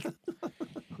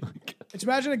 Just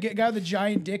imagine a guy with a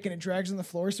giant dick and it drags on the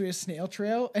floor, so he has a snail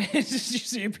trail, and it's just you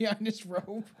see it behind his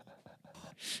robe.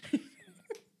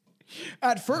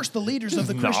 At first, the leaders of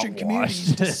the Not Christian communities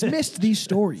washed. dismissed these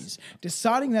stories,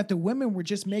 deciding that the women were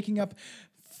just making up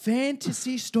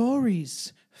fantasy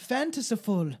stories,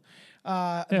 fanciful.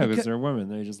 Yeah, because they're women.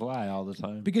 They just lie all the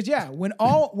time. Because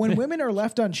when women are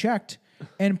left unchecked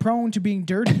and prone to being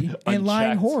dirty and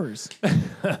lying whores,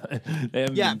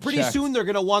 Yeah, pretty soon they're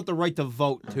gonna want the right to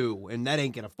vote too, and that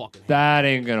ain't gonna fucking happen. That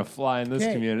ain't gonna fly in this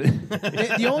Okay. community.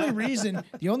 the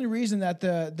only reason that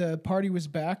the party was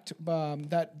backed,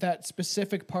 that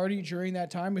specific party during that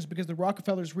time, was because the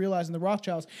Rockefellers realized and the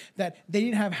Rothschilds that they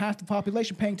didn't have half the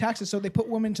population paying taxes, so they put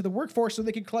women into the workforce so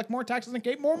they could collect more taxes and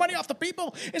get more money off the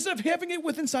people instead of having it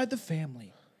inside the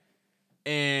family.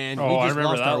 and Oh, we I just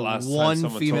remember lost that our last time one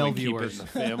someone female told me keep it viewers. in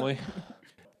the family.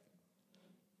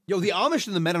 Yo, the Amish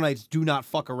and the Mennonites do not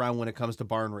fuck around when it comes to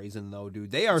barn raising, though,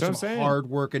 dude. They are That's what some I'm saying.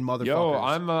 hard-working motherfuckers. Yo,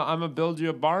 I'm a build you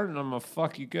a barn and I'm gonna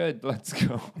fuck you good. Let's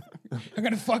go. I'm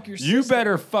gonna fuck your You sister.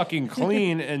 better fucking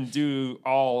clean and do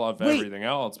all of Wait, everything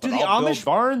else. do But the I'll Amish- build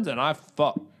barns and I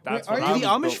fuck. That's Wait, what are I Do was the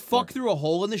Amish built for. fuck through a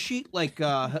hole in the sheet like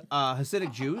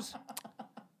Hasidic Jews?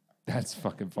 That's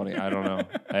fucking funny. I don't know.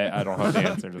 I don't have the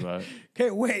answer to that.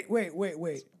 Okay,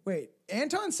 wait.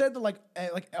 Anton said that like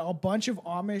a bunch of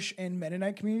Amish and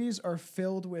Mennonite communities are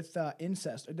filled with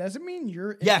incest. Does it mean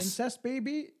you're an Yes. incest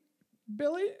baby,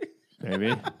 Billy?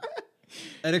 Maybe.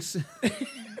 And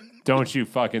Don't you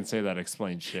fucking say that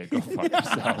explain shit. Go fuck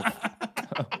yourself.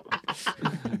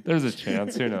 There's a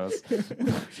chance. Who knows?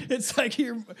 It's like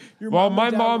your Well, mom my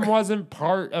and dad mom were- wasn't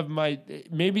part of my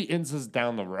maybe incest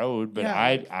down the road, but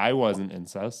Yeah. I wasn't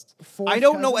incest. I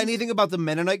don't know anything about the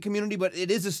Mennonite community, but it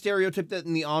is a stereotype that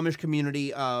in the Amish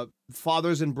community,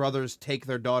 fathers and brothers take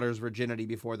their daughter's virginity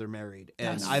before they're married.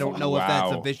 And That's I don't know if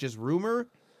that's a Wow. vicious rumor.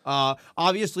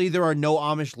 Obviously, there are no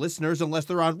Amish listeners unless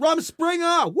they're on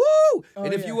Rumspringa. Woo!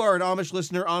 And if yeah. you are an Amish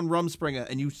listener on Rumspringa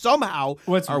and you somehow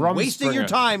What's are wasting your Rumspringa?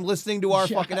 time listening to our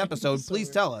Yeah, fucking I episode, so please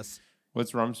weird. tell us.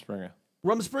 What's Rumspringa?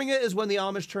 Rumspringa is when the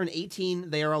Amish turn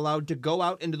 18. They are allowed to go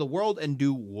out into the world and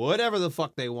do whatever the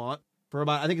fuck they want for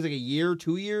about, I think it's like a year,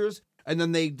 2 years. And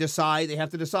then they have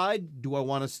to decide, do I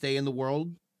want to stay in the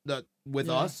world with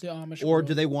Yeah, us? the Amish Or world.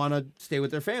 do they want to stay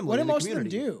with their family What do in the most of them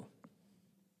community? do?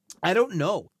 I don't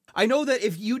know. I know that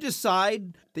if you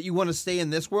decide that you want to stay in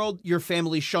this world, your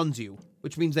family shuns you,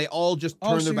 which means they all just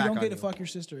turn Oh, so their you back don't on get you. to fuck your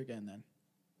sister again then?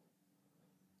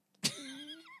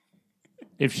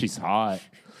 If she's hot.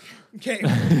 Okay.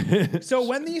 So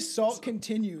when the assault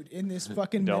continued in this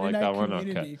fucking Don't like Mennonite that one?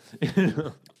 community,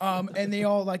 Okay. and they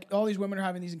all like all these women are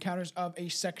having these encounters of a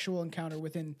sexual encounter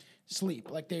within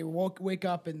sleep. Like they wake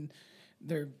up and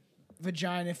their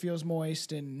vagina feels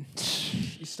moist and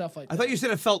stuff like that. I thought you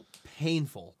said it felt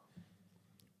painful.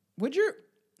 Would your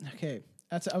okay?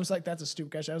 I was like, that's a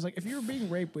stupid question. I was like, if you were being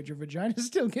raped, would your vagina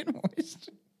still get moist?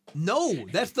 No,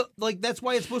 that's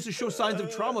why it's supposed to show signs of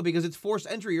trauma because it's forced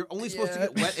entry. You're only supposed to Yeah.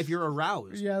 get wet if you're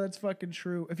aroused. Yeah, that's fucking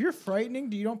true. If you're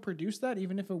frightening, you don't produce that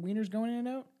even if a wiener's going in and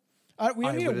out? We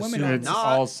don't I need a would woman assume on It's this.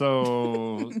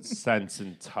 also sense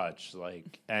and touch.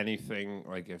 Like anything,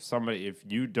 like if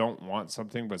you don't want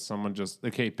something, but someone just,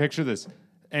 okay, picture this.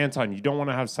 Anton, you don't want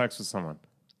to have sex with someone.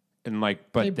 And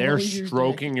like, but They they're blow your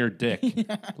stroking your dick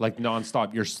like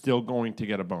nonstop. You're still going to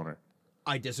get a boner.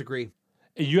 I disagree.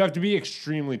 You have to be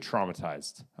extremely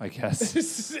traumatized, I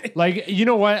guess. Like, you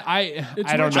know what? I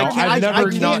don't know. I've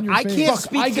never not. I can't Fuck,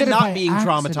 speak I to get it not by being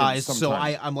accident traumatized, so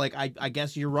sometimes. I'm like, I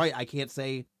guess you're right. I can't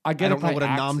say. I get don't it know by what a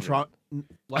accident.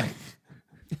 What?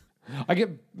 I get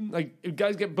like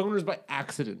guys get boners by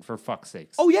accident for fuck's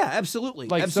sakes. Oh yeah, absolutely.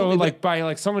 Like absolutely. so, like by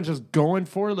like someone just going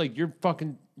for it, like you're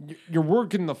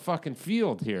working the fucking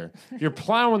field here. You're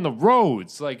plowing the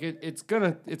roads. Like it's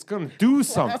gonna do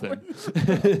something.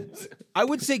 I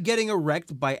would say getting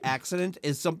erect by accident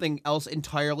is something else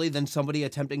entirely than somebody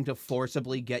attempting to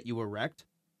forcibly get you erect.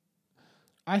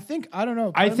 I don't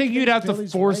know. I Part of think me you'd thinks have to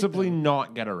Billy's forcibly right,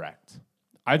 not get erect.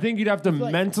 I think you'd have to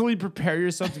like- mentally prepare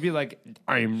yourself to be like,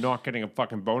 I am not getting a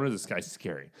fucking boner. This guy's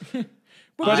scary. though.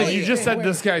 But if wait, you just wait, said wait.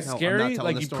 this guy's No, I'm not scary, telling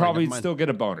like the you'd story, probably never mind. still get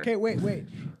a boner. Okay,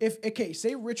 wait.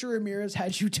 Say Richard Ramirez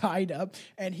had you tied up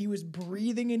and he was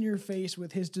breathing in your face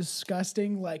with his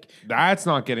disgusting like That's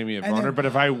not getting me a And boner. then- But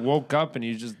if I woke up and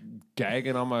you just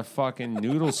gagging on my fucking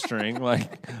noodle string,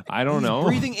 like I don't know.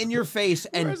 Breathing in your face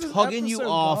and Where's this tugging you episode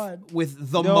off gone?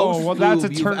 with the No, most well, that's a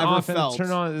lube you've turn ever off and a felt.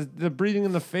 turn on. The breathing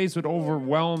in the face would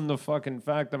overwhelm the fucking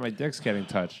fact that my dick's getting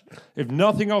touched. If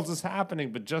nothing else is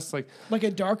happening, but just like a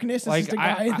darkness. It's like just a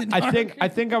guy in the I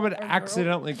dark. think I would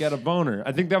accidentally get a boner.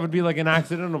 I think that would be like an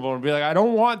accidental boner. Be like, I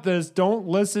don't want this. Don't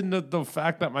listen to the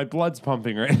fact that my blood's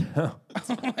pumping right now.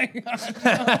 Oh my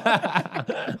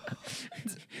god!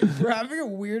 We're having a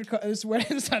weird. This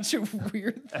wedding is such a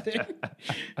weird thing.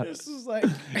 This is like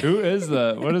Who is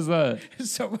that? What is that?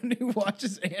 someone who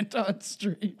watches Anton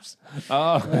streams.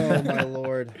 Oh, Oh my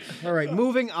lord! All right,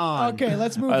 moving on. Okay,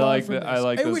 let's move I on like from that. this. I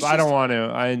like It this. was I don't just- want to.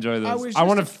 I enjoy this. was I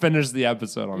want to just- finish the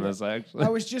episode on this. Actually, I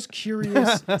was just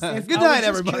curious. Good night,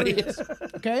 everybody.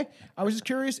 Okay, I was just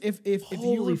curious if you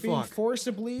Holy were being fuck.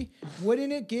 forcibly,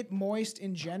 wouldn't it get moist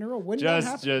in general? Wouldn't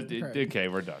that just happen? okay.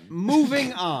 We're done.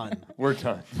 Moving on. We're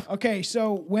done. Okay,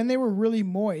 so when they were really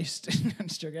moist, I'm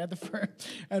just joking,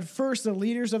 at first, the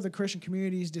leaders of the Christian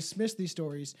communities dismissed these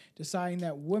stories, deciding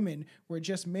that women were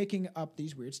just making up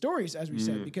these weird stories, as we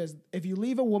said, because if you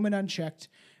leave a woman unchecked,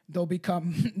 they'll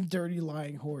become dirty,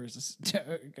 lying whores,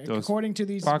 according to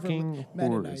these fucking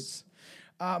Mennonites.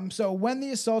 So when the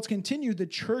assaults continued, the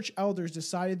church elders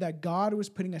decided that God was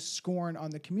putting a scorn on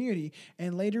the community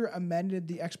and later amended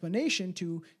the explanation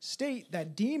to state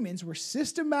that demons were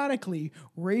systematically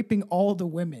raping all the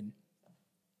women.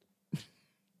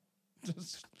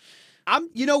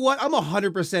 You know what? I'm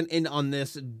 100% in on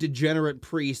this degenerate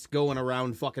priest going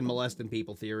around fucking molesting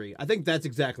people theory. I think that's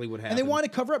exactly what happened. And they want to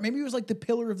cover up. Maybe he was like the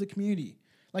pillar of the community.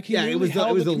 Like he it was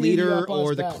the leader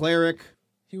or the cleric.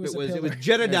 It was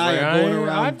Jedediah going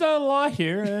around. I've done a lot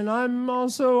here, and I'm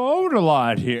also owed a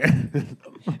lot here.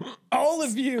 All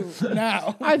of you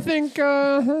now. I think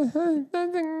I'm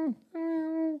gonna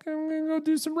go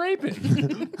do some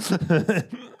raping.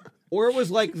 Or it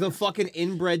was like the fucking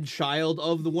inbred child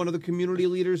of one of the community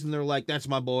leaders, and they're like, "That's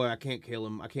my boy. I can't kill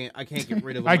him. I can't get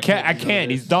rid of him. I can't.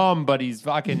 He's dumb, but he's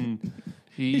fucking."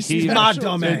 He's not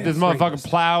dumb. This motherfucker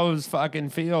plows fucking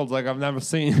fields like I've never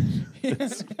seen.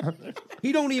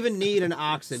 He don't even need an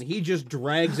oxen. He just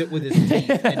drags it with his teeth,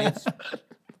 and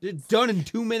it's done in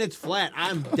 2 minutes flat.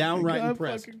 I'm downright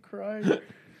impressed. I'm fucking crying.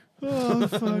 Oh,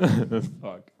 fuck.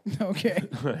 Fuck. Okay.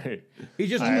 Right. He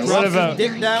just Right, drops his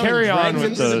dick down carry and on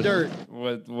drags with into the dirt.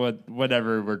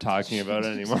 Whatever we're talking about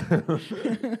anymore.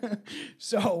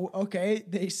 So, okay,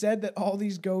 they said that all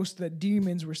these ghosts, that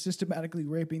demons were systematically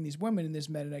raping these women in this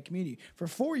Mennonite community. For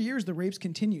 4 years, the rapes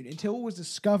continued until it was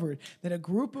discovered that a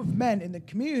group of men in the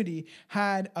community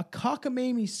had a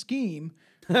cockamamie scheme.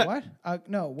 What?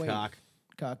 No, wait.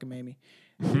 Cockamamie.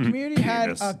 The community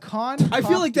had a I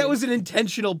feel like that was an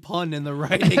intentional pun in the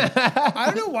writing. I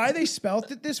don't know why they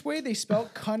spelt it this way. They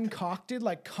spelt concocted,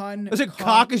 like con. Is it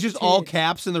cock is just all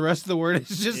caps and the rest of the word is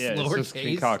just lowercase? It's just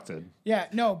concocted. Yeah,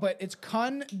 no, but it's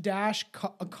con dash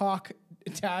cock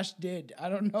dash did. I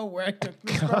don't know where I took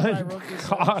this from. I wrote this.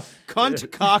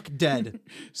 Cunt cock dead.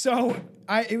 So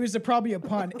it was probably a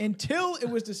pun until it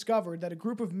was discovered that a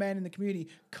group of men in the community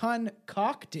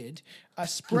concocted a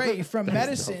spray from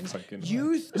medicines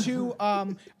used to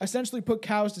essentially put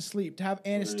cows to sleep, to have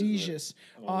anesthesia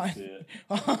on.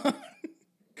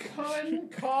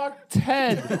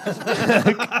 Concocted.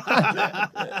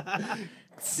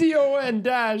 CON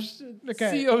dash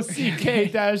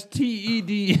COCK dash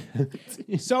TED.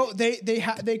 So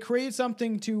they created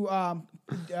something to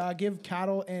give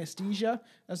cattle anesthesia,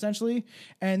 essentially,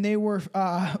 and they were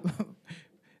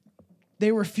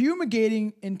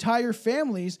fumigating entire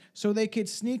families so they could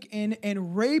sneak in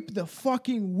and rape the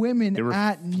fucking women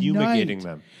at night. Fumigating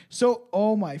them. So,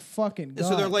 oh my fucking god!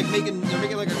 So they're making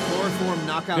like a chloroform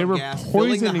knockout They were gas,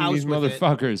 poisoning filling the house these with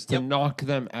motherfuckers to knock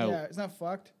them out. Yeah, isn't that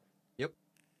fucked? Yep,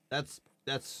 that's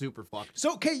super fucked.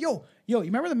 So, okay, yo, you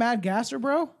remember the Mad Gasser,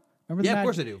 bro? Remember of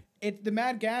course I do. The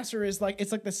Mad Gasser is like,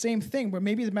 it's like the same thing, but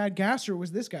maybe the Mad Gasser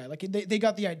was this guy. Like they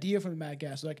got the idea from the Mad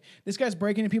Gasser. Like this guy's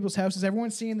breaking into people's houses.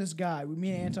 Everyone's seeing this guy.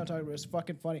 Me and Anton talking about it. It's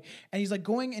fucking funny. And he's like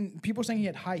going, and people saying he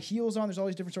had high heels on. There's all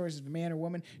these different stories of a man or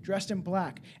woman dressed in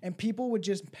black, and people would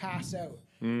just pass out.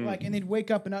 Like, and they'd wake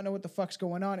up and not know what the fuck's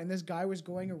going on. And this guy was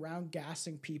going around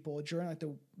gassing people during like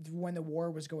when the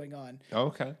war was going on.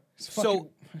 Okay. It's fucking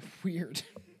weird.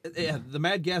 Yeah, the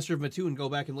Mad Gasser of Mattoon. Go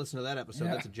back and listen to that episode.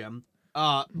 Yeah. That's a gem.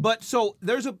 But so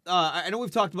there's I know we've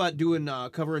talked about doing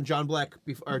covering Jack Black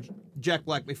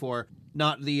before,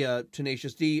 not the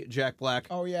Tenacious D Jack Black.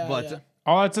 Oh yeah, but yeah.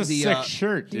 Oh, it's a sick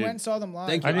shirt, dude. He went and saw them live.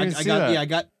 Thank you. I didn't see that.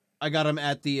 Yeah, I got him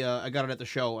at the I got it at the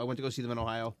show. I went to go see them in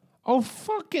Ohio. Oh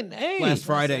fucking A. Last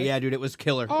Friday. Yeah, dude, it was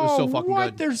killer. It was so fucking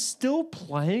good. They're still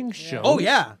playing shows.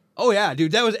 Oh yeah,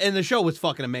 dude. That was, and the show was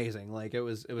fucking amazing. Like it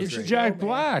was It's great. Jack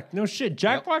Black. No shit.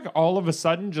 Jack Black all of a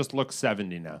sudden just looks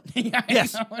 70 now.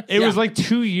 Yes. It was like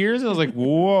 2 years. I was like,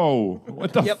 whoa,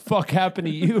 what the fuck happened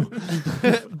to you?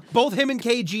 Both him and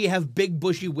KG have big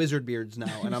bushy wizard beards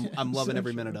now, and I'm loving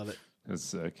every minute of it. That's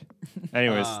sick.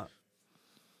 Anyways.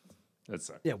 That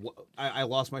sucked. Yeah, I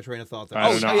lost my train of thought there. I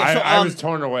don't know. I was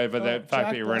torn away by the fact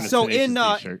that you were in a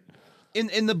Tenacious t-shirt.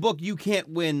 In the book You Can't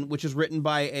Win, which is written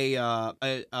by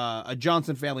a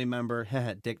Johnson family member,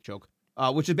 dick joke,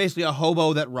 which is basically a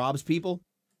hobo that robs people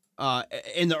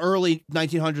in the early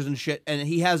 1900s and shit, and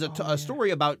he has a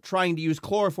story about trying to use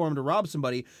chloroform to rob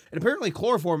somebody, and apparently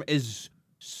chloroform is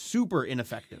super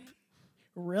ineffective.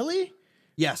 Really?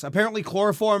 Yes, apparently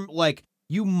chloroform, like,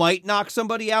 you might knock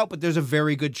somebody out, but there's a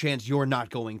very good chance you're not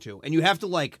going to. And you have to,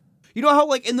 like, you know how,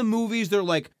 like, in the movies, they're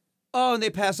like, oh, and they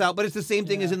pass out. But it's the same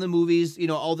thing as in the movies. You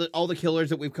know, all the killers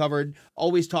that we've covered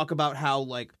always talk about how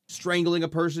like strangling a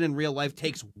person in real life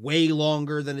takes way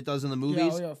longer than it does in the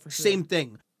movies. Yeah, for sure. Same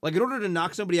thing. Like in order to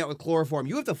knock somebody out with chloroform,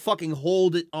 you have to fucking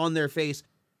hold it on their face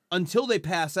until they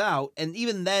pass out, and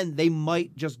even then, they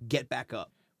might just get back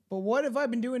up. But what have I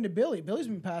been doing to Billy? Billy's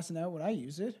been passing out when I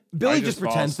use it. Billy just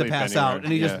pretends to pass anywhere. out,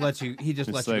 and he just lets you. He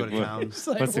just lets you go to town.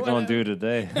 What's it going to do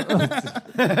today?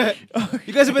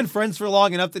 You guys have been friends for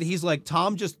long enough that he's like,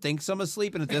 Tom just thinks I'm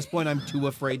asleep, and at this point, I'm too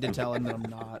afraid to tell him that I'm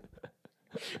not.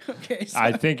 Okay, so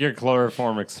I think your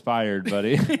chloroform expired,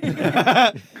 buddy.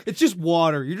 It's just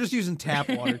water. You're just using tap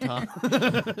water, Tom.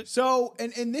 So,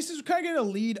 and this is kind of going to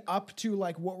lead up to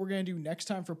like what we're going to do next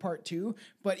time for part 2.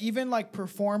 But even like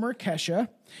performer Kesha,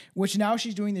 which now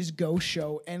she's doing this ghost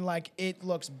show, and like it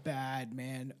looks bad,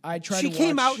 man. She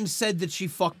came out and said that she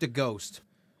fucked a ghost.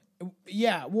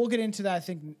 Yeah, we'll get into that. I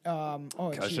think.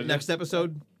 Next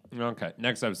episode. Okay,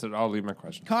 next episode, I'll leave my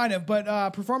question. Kind of,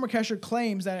 but performer Kesha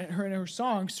claims that in her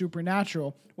song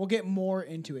 "Supernatural," we'll get more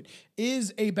into it,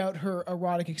 is about her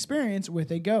erotic experience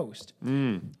with a ghost.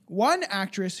 One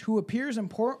actress who appears in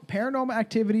Paranormal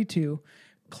Activity 2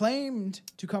 claimed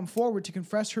to come forward to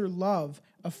confess her love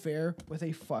affair with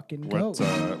a fucking ghost. What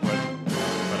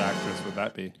actress would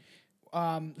that be?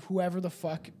 Whoever the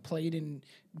fuck played in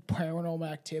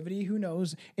Paranormal Activity, who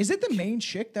knows? Is it the main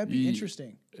chick? That'd be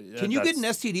interesting. Can you get an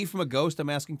STD from a ghost? I'm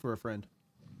asking for a friend.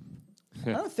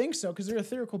 I don't think so, because they're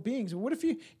ethereal beings. What if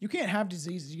you can't have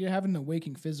diseases? You can have an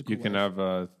awaking physical. You can life.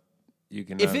 have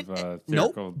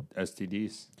theoretical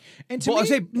STDs. And to Well, me, I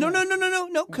say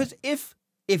no. Because if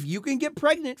you can get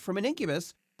pregnant from an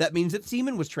incubus, that means that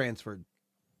semen was transferred.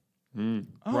 Oh,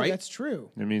 right? that's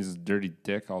true. It means dirty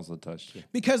dick also touched you.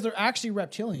 Because they're actually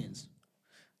reptilians.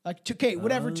 Like,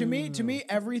 whatever. To me,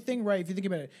 everything, right? If you think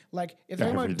about it, like if they're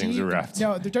talking about Everything's a raft.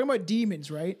 no, they're talking about demons,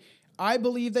 right? I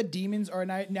believe that demons are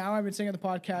now I've been saying on the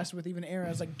podcast with even Aaron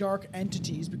as like dark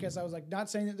entities, because I was like not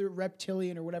saying that they're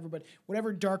reptilian or whatever, but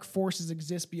whatever dark forces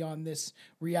exist beyond this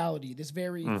reality, this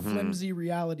very flimsy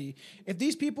reality.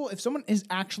 If someone is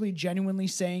actually genuinely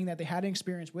saying that they had an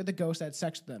experience with a ghost that had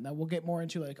sex with them, that we'll get more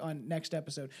into like on next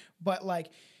episode, but like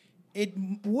it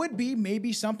would be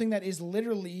maybe something that is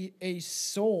literally a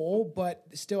soul, but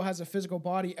still has a physical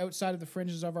body outside of the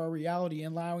fringes of our reality,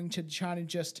 allowing to try to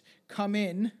just come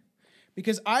in.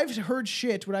 Because I've heard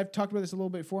shit, what I've talked about this a little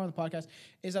bit before on the podcast,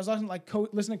 is I was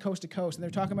listening to Coast to Coast, and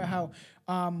they're talking about how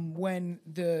when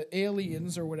the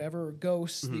aliens or whatever, or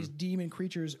ghosts, these demon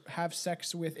creatures have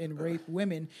sex with and rape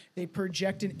women, they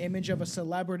project an image of a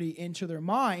celebrity into their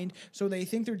mind, so they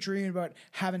think they're dreaming about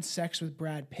having sex with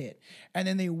Brad Pitt. And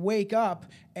then they wake up,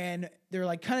 and they're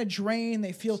like kind of drained,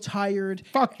 they feel tired.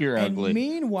 Fuck, you're and ugly.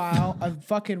 Meanwhile, a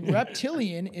fucking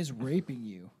reptilian is raping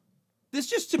you. This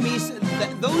just to me,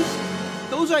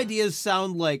 those ideas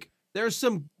sound like there's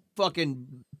some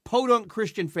fucking podunk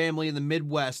Christian family in the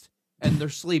Midwest, and they're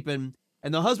sleeping,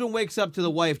 and the husband wakes up to the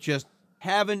wife just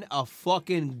having a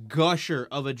fucking gusher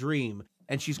of a dream,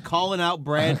 and she's calling out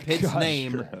Brad Pitt's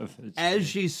name as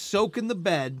she's soaking the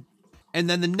bed, and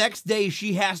then the next day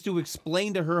she has to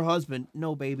explain to her husband,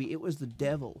 no, baby, it was the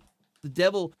devil. The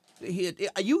devil,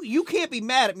 you can't be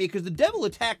mad at me because the devil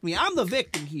attacked me. I'm the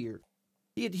victim here.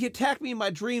 He attacked me in my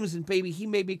dreams, and baby, he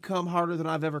made me come harder than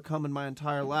I've ever come in my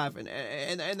entire life, and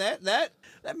that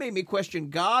made me question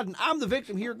God, and I'm the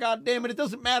victim here. God damn it! It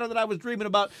doesn't matter that I was dreaming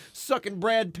about sucking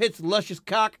Brad Pitt's luscious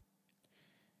cock.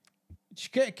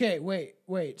 Okay, wait.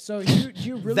 So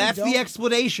you really That's don't? the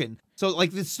explanation. So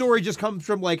like the story just comes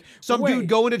from like some Wait. dude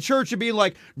going to church and being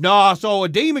like, "Nah, so a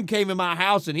demon came in my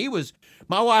house, and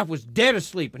my wife was dead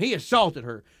asleep, and he assaulted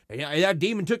her." And that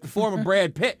demon took the form of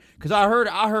Brad Pitt, because I heard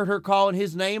her calling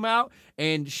his name out,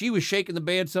 and she was shaking the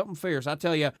bed something fierce. I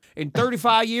tell you, in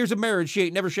 35 years of marriage, she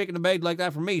ain't never shaken the bed like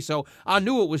that for me. So I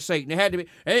knew it was Satan. It had to be.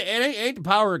 It ain't the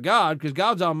power of God, because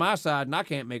God's on my side, and I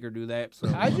can't make her do that.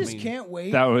 So I just can't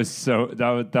wait. That was so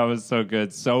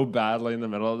good. So badly in the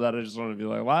middle of that, I just want to be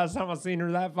like, last time I seen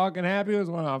her that fucking happy was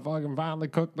when I fucking finally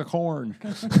cooked the corn.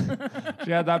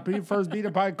 She had that first beat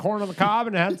of pie corn on the cob,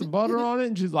 and it had some butter on it,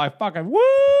 and she's like, fucking woo!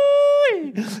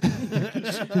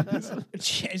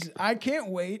 Jeez, I can't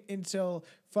wait until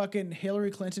fucking Hillary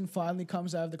Clinton finally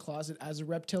comes out of the closet as a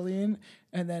reptilian,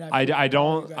 and then I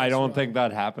don't think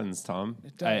that happens, Tom.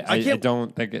 I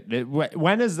don't think it.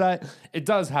 When is that? It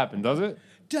does happen, does it?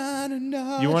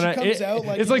 You want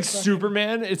to? It's like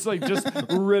Superman. It's like just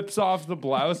rips off the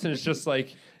blouse, and it's just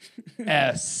like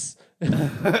S. But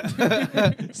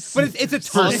it's a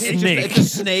tongue. It's a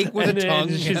snake with a tongue.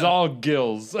 She's all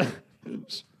gills.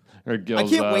 Or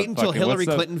gills. I can't wait until Hillary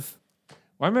Clinton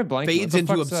why am I blanking? fades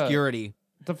into obscurity.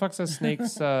 the fuck's a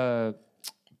snake's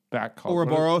back called?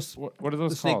 Ouroboros. What are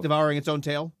those The snake called? devouring its own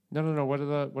tail. No. What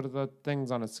are the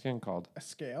things on its skin called? A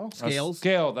scale. Scales. A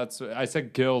scale. That's I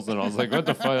said gills, and I was like, what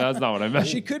the fuck? That's not what I meant.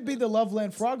 She could be the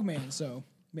Loveland Frogman, so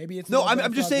maybe it's No, Loveland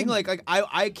I'm just saying, Frogwoman. like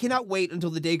I cannot wait until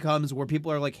the day comes where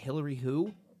people are like, Hillary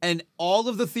who? And all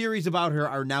of the theories about her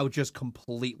are now just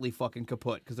completely fucking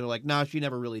kaput because they're like, nah, she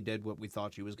never really did what we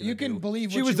thought she was going to do. You can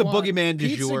believe she what was you the want. boogeyman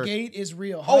du jour. Pizzagate is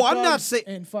real. Oh, Hot I'm not dogs saying.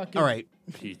 and fucking. All right,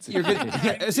 Pizza. you're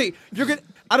gonna see. You're gonna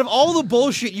out of all the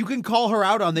bullshit you can call her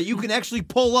out on that you can actually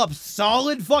pull up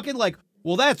solid fucking like.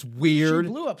 Well, that's weird.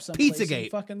 She blew up someplace in Pizzagate.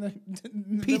 fucking the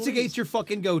Middle Pizzagate's East. your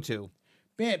fucking go-to.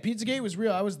 Man, Pizzagate was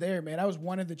real. I was there, man. I was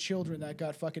one of the children that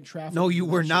got fucking trafficked. No, you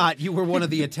through were that not. You were one of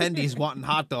the attendees wanting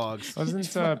hot dogs. Wasn't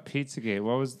Pizzagate?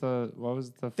 What was the?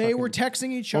 They fucking- were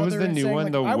texting each What other was the and new saying, one?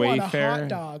 like, The I want a Wayfair? hot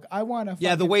dog. I want a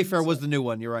Yeah, the fucking Wayfair pizza. was the new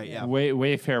one. You're right. Yeah.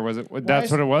 Wayfair was it? That's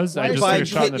is- what it was. why I is just By took a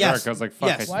shot in the yes, dark. I was like, fuck.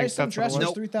 yes. I Why think is some that's what it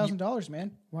dress was. was $3,000,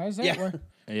 man? Why is that? Yeah.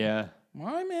 Yeah.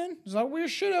 Why, man? There's all weird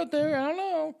shit out there. I don't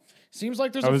know. Seems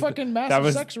like there's That a was, fucking that massive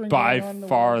was sex ring by going on in the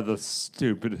far world. the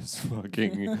stupidest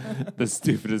fucking the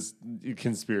stupidest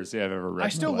conspiracy I've ever read. I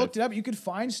still looked it up. You could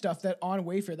find stuff that on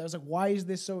Wayfair that was like, why is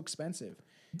this so expensive?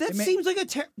 That It ma- seems like a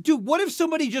dude. What if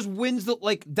somebody just wins the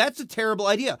like? That's a terrible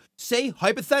idea. Say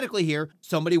hypothetically here,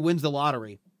 somebody wins the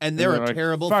lottery and they're a like,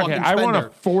 terrible fuck fucking it, I want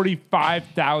a spender.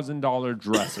 $45,000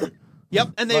 dresser.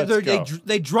 Yep, and Let's go.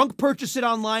 they drunk purchase it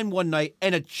online one night,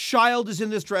 and a child is in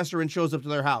this dresser and shows up to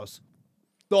their house.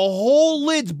 The whole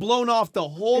lid's blown off the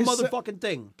whole It's so- motherfucking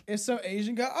thing. It's some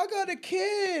Asian guy. I got a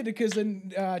kid because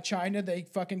in China they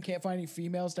fucking can't find any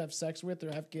females to have sex with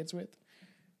or have kids with.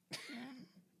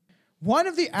 One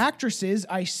of the actresses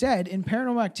I said in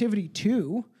Paranormal Activity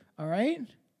 2, all right?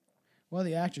 One of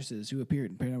the actresses who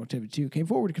appeared in Paranormal Activity 2 came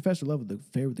forward to confess her love of the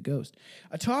affair with the ghost.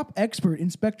 A top expert in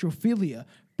spectrophilia,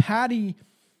 Patty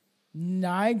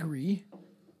Nigri,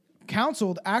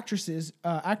 counseled actress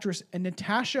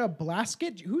Natasha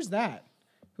Blaskett. Who's that?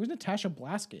 Who's Natasha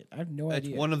Blaskett? I have no That's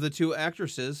idea. one of the two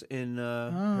actresses in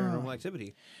Paranormal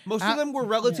Activity. Most of them were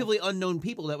relatively unknown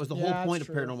people. That was the whole point of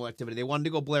true. Paranormal Activity. They wanted to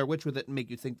go Blair Witch with it and make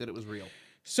you think that it was real.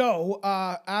 So,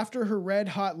 after her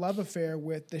red-hot love affair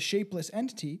with the shapeless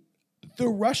entity, the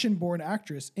Russian-born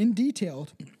actress, in detail,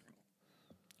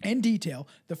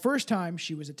 the first time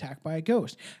she was attacked by a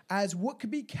ghost, as what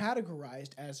could be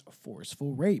categorized as a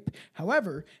forceful rape.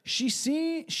 However,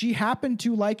 she happened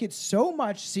to like it so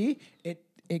much.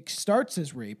 It starts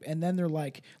as rape, and then they're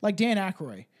like Dan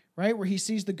Aykroyd, right, where he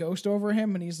sees the ghost over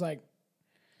him, and he's like,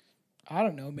 I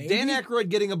don't know, maybe Dan Aykroyd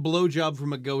getting a blowjob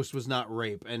from a ghost was not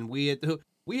rape, and we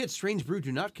at Strange Brew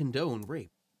do not condone rape.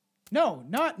 No,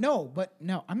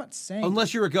 I'm not saying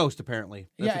Unless you're a ghost, apparently.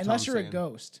 That's yeah, what unless Tom's you're saying. a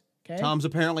ghost. Okay. Tom's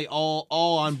apparently all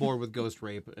on board with ghost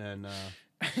rape, and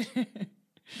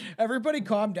Everybody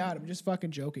calm down. I'm just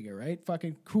fucking joking, all right?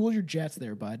 Fucking cool your jets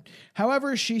there, bud.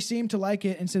 However, she seemed to like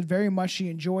it and said very much she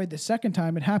enjoyed the second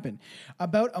time it happened.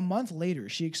 About a month later,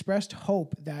 she expressed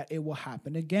hope that it will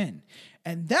happen again.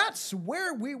 And that's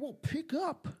where we will pick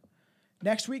up.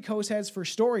 Next week, host heads for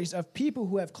stories of people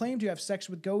who have claimed to have sex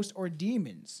with ghosts or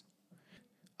demons.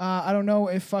 I don't know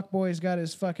if Fuckboy's got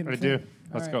his fucking... I thing. do.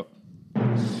 Let's All go.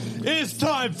 It's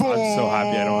time for I'm so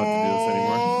happy I don't have to do this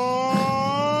anymore.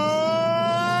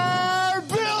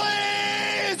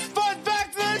 Billy's Fun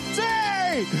Fact of the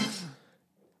Day!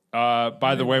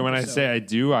 By the way, when I say I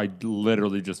do, I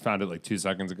literally just found it like 2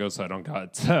 seconds ago, so I don't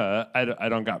got I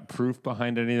don't got proof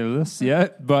behind any of this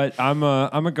yet. But I'm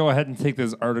gonna go ahead and take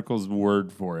this article's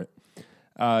word for it.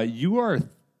 You are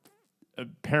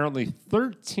apparently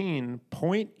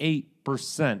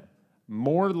 13.8%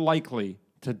 more likely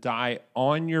to die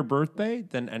on your birthday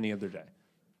than any other day.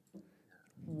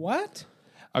 What?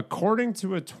 According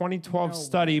to a 2012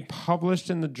 study published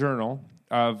in the Journal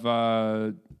of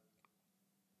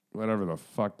whatever the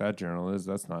fuck that journal is,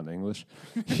 that's not English.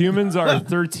 Humans are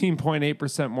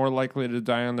 13.8% more likely to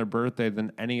die on their birthday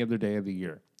than any other day of the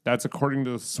year. That's according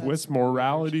to the Swiss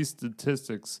morality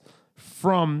statistics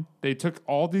they took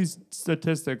all these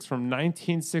statistics from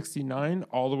 1969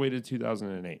 all the way to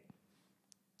 2008.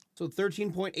 so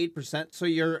 13.8%. So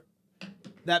you're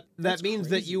that means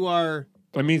that you are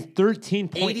I mean,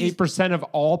 13.8% of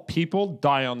all people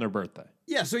die on their birthday.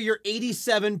 yeah. So you're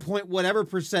 87 point whatever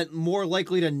percent more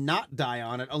likely to not die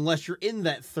on it unless you're in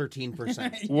that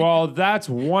 13%. Well, that's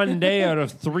one day out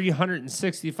of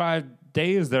 365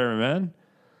 days there, man.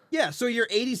 Yeah, so you're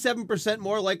 87%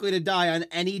 more likely to die on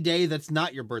any day that's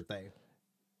not your birthday.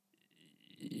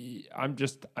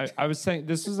 I was saying,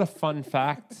 this is a fun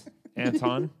fact,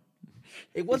 Anton.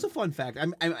 It was a fun fact.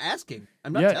 I'm asking.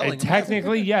 I'm not telling.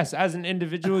 Technically, yes. As an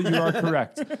individual, you are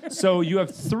correct. So you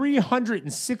have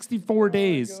 364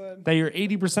 days that you're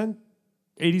 80%,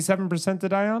 87% to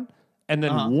die on. And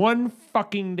then one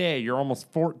fucking day, you're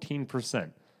almost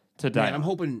 14% to die. Man, I'm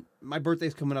hoping my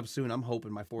birthday's coming up soon. I'm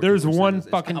hoping my 14%. There's one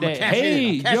fucking day.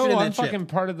 Hey, I'm fucking fucking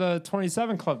part of the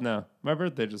 27 club now. My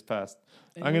birthday just passed.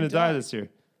 I'm gonna die this year.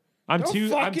 I'm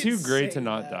too great to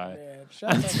not die. Man.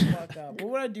 Shut the fuck up.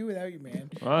 What would I do without you, man?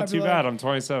 Well, not too bad. I'm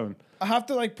 27. I have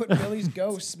to like put Billy's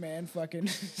ghosts, man. Fucking.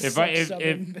 If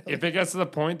it gets to the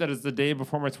point that it's the day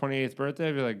before my 28th birthday,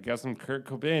 I'd be like, guess I'm Kurt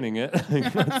Cobaining it.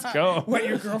 Let's go. What,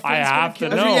 your girlfriend's I have to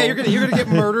know. Yeah, you're gonna get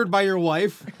murdered by your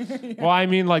wife. Well, I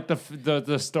mean, like the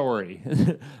story.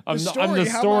 I'm the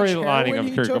storylining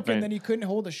of Kurt Cobain. And then he couldn't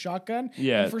hold a shotgun.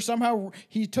 Yeah. And somehow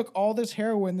he took all this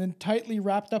heroin, then tightly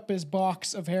wrapped up his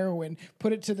box of heroin,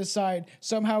 put it to the side,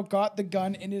 somehow got the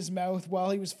gun in his mouth while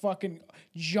he was fucking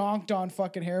jonked on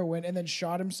fucking heroin, and then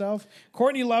shot himself.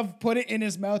 Courtney Love put it in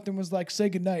his mouth and was like, "Say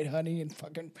goodnight, honey," and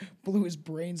fucking blew his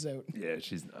brains out. Yeah,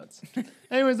 she's nuts.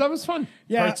 Anyways, that was fun.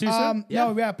 Yeah. Part 2 soon?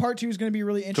 No, part 2 is going to be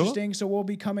really interesting. Cool. So we'll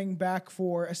be coming back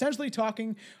for essentially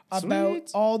talking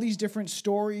about all these different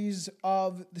stories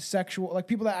of the sexual, like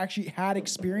people that actually had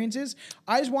experiences.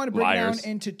 I just want to break down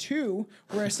into 2,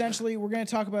 where essentially we're going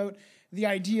to talk about the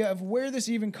idea of where this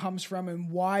even comes from and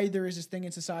why there is this thing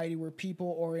in society where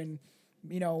people, or in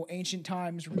ancient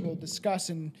times, will discuss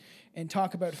and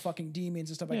talk about fucking demons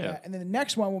and stuff like that. And then the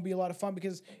next one will be a lot of fun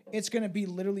because it's going to be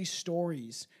literally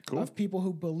stories of people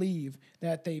who believe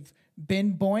that they've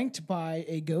been boinked by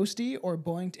a ghostie or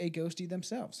boinked a ghostie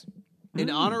themselves. In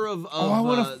honor of I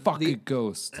want to fuck a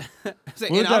ghost.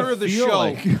 In honor of the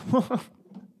show,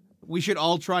 we should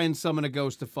all try and summon a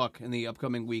ghost to fuck in the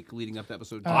upcoming week leading up to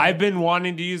episode 2. I've been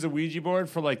wanting to use a Ouija board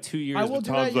for like 2 years. I will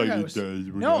do that at your house.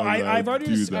 No, I've already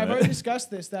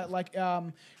discussed this. That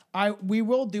we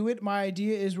will do it. My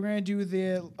idea is we're going to do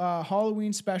the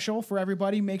Halloween special for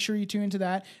everybody. Make sure you tune into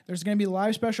that. There's going to be a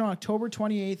live special on October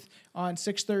 28th on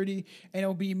 6:30, and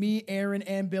it'll be me, Aaron,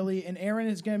 and Billy. And Aaron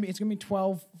is going to be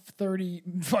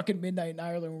 12:30 fucking midnight in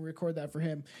Ireland when we record that for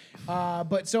him.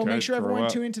 So make sure everyone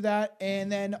tune into that.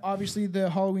 And then obviously the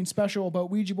Halloween special about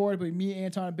Ouija board, but me,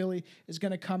 Anton, and Billy is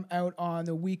going to come out on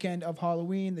the weekend of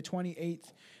Halloween, the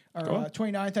 28th or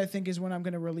 29th, I think, is when I'm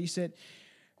going to release it.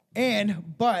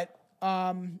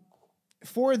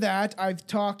 For that, I've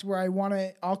talked where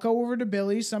I'll go over to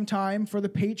Billy sometime for the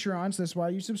Patreons. That's why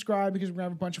you subscribe, because we're going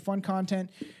to have a bunch of fun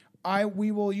content.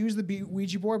 We will use the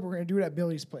Ouija board, but we're going to do it at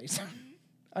Billy's place.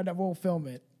 And we'll film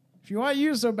it. If you want to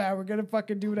use it so bad, we're going to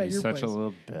fucking do it at your place. Such a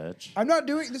little bitch. I'm not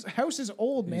doing this. House is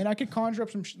old, man. I could conjure up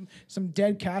some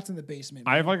dead cats in the basement.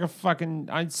 I have like a fucking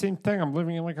same thing. I'm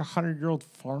living in like 100-year-old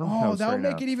farmhouse. Oh, that'll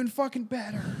make it even fucking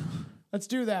better. Let's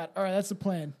do that. All right, that's the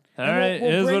plan. All right, it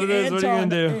is what it is. What are you going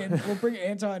to do? We'll bring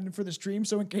Anton in for the stream,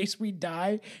 so in case we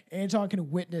die, Anton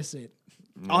can witness it.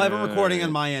 I'll have a recording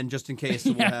on my end just in case.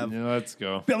 So we'll have. Yeah, let's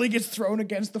go. Billy gets thrown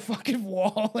against the fucking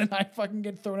wall, and I fucking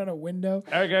get thrown out a window.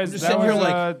 All right, guys,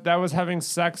 that was having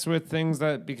sex with things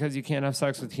that because you can't have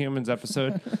sex with humans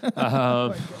episode.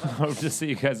 Hope to see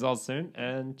you guys all soon,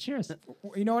 and cheers.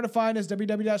 You know where to find us,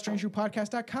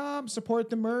 www.strangerepodcast.com. Support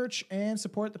the merch and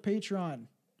support the Patreon.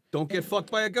 Don't get fucked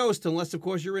by a ghost unless, of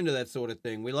course, you're into that sort of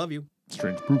thing. We love you.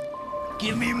 Strange proof.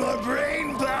 Give me more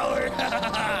brain power.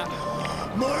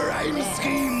 More rhyme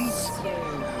schemes.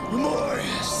 More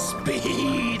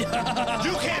speed.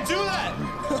 You can't do that.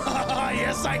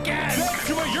 Yes, I can.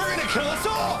 You're going to kill us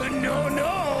all.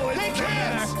 No. They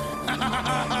can't.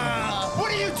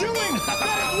 What are you doing?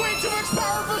 That is way too much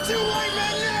power for 2 white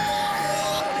men.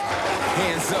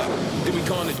 Hands up. Then we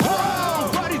call it.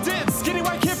 Oh, body dip. Skinny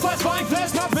white kid plus flying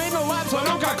fast. Not made no lap, so I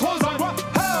don't got clothes on. What?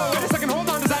 Oh, wait a second. Hold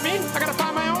on. Does that mean I got to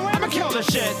find my own way? I'm going to kill this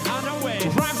shit. No way.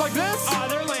 Rhymes like this?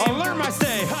 They're lame. I'll learn my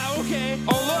stay. Okay.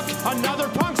 Oh, look. Another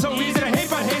punk. So easy to hate,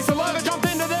 but hates to love it. Jump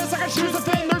into this. I got shoes that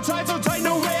fit. They're tight, so tight.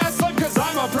 No way I slip. Cause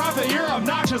I'm a prophet. You're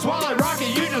obnoxious. While I rock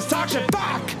it, you just talk shit.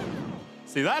 Fuck.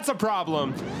 See, that's a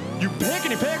problem. You pick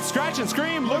and you pick, scratch and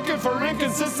scream, looking for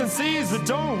inconsistencies. But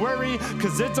don't worry,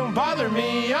 cause it don't bother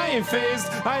me. I ain't phased,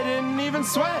 I didn't even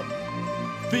sweat.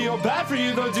 Feel bad for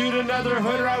you though, dude, another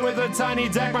hood rat with a tiny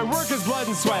deck. My work is blood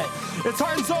and sweat. It's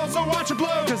heart and soul, so watch it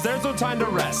blow, cause there's no time to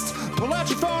rest. Pull out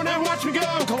your phone and watch me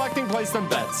go, collecting place them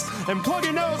bets. And plug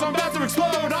your nose, I'm about to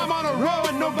explode. I'm on a row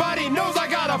and nobody knows I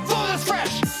got a flow that's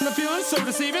fresh. And the feeling's so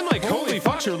deceiving, like holy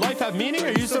fuck, your life have meaning?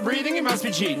 Are you still breathing? You must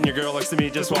be cheating. Your girl looks at me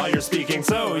just while you're speaking.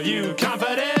 So you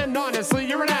confident? Honestly,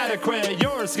 you're inadequate.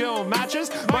 Your skill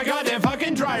matches my goddamn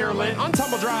fucking dryer lint on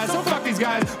tumble dry. So fuck these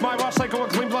guys. My wash cycle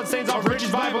with clean blood stains off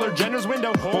Richie's Bible or Jenner's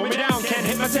window. Hold me down, can't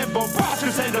hit my tempo, boss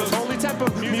crescendos, holy tempo,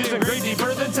 music great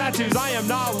deeper than tattoos. I am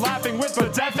not laughing with,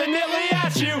 but definitely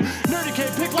at you. Nerdy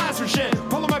kid, pick last for shit,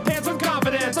 pulling my pants with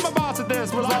confidence. I'm a boss at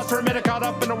this, was lost for a minute, caught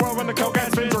up in a world when the coke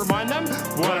had spins. Remind them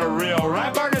what a real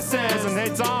rap artist is. And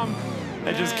hey Tom,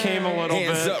 it just came a little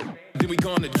Hands bit. up, then we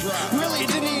gonna drop. Really,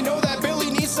 didn't you know that Billy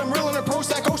needs some real in a pro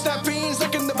stack? Snap fiends,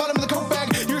 look in the bottom of the coke bag.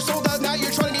 You're sold out now,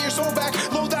 you're trying to get your soul back.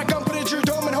 Load that gun, put it in your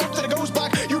dome and hope that it goes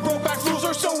black. You broke back fools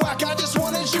are so whack, I just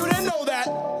wanted you to know that.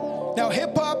 Now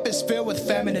hip hop is filled with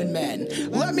feminine men.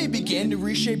 Let me begin to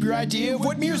reshape your idea of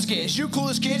what music is. You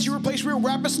clueless kids, you replace real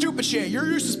rap with stupid shit. You're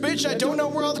useless bitch, I don't know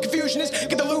where all the confusion is.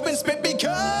 Get the loop and spit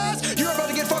because you're about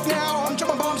to get fucked now. I'm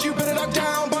jumping bombs, you better knock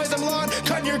down. Buys them lawn,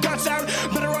 cutting your guts out.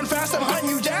 Better run fast, I'm hunting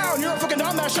you down. You're a fucking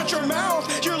dumbass, shut your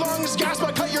mouth. Your lungs gasp,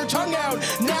 I cut your tongue out.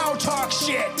 Now talk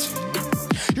shit.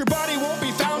 Your body won't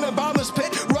be found in a bottomless pit.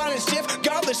 Rotten stiff,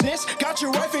 godlessness. Got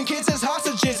your wife and kids as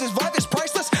hostages. His life is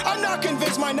priceless. I'm not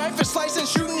convinced my knife is slicing,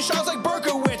 shooting shots like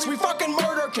Berkowitz. We fucking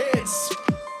murder kids.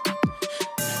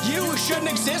 You shouldn't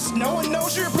exist. No one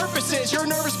knows your purpose is. You're a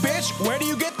nervous bitch. Where do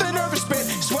you get the nervous spit?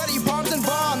 Sweaty palms and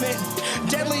vomit.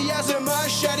 Deadly as a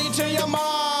machete to your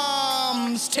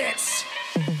mom's tits.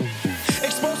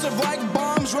 Explosive like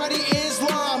bombs, ready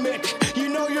Islamic. You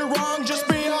know you're wrong, just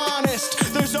be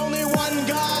honest. There's only one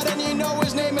God and you know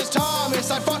his name is Thomas.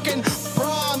 I fucking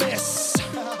promise.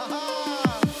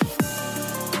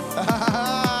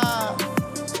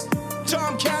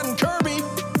 Tomcat and Kirby.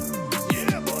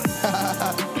 Yeah,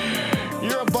 boy.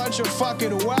 You're a bunch of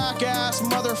fucking whack ass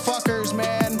motherfuckers,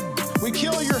 man. We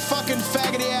kill your fucking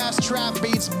faggoty ass trap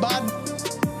beats, bud.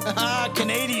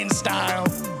 Canadian style.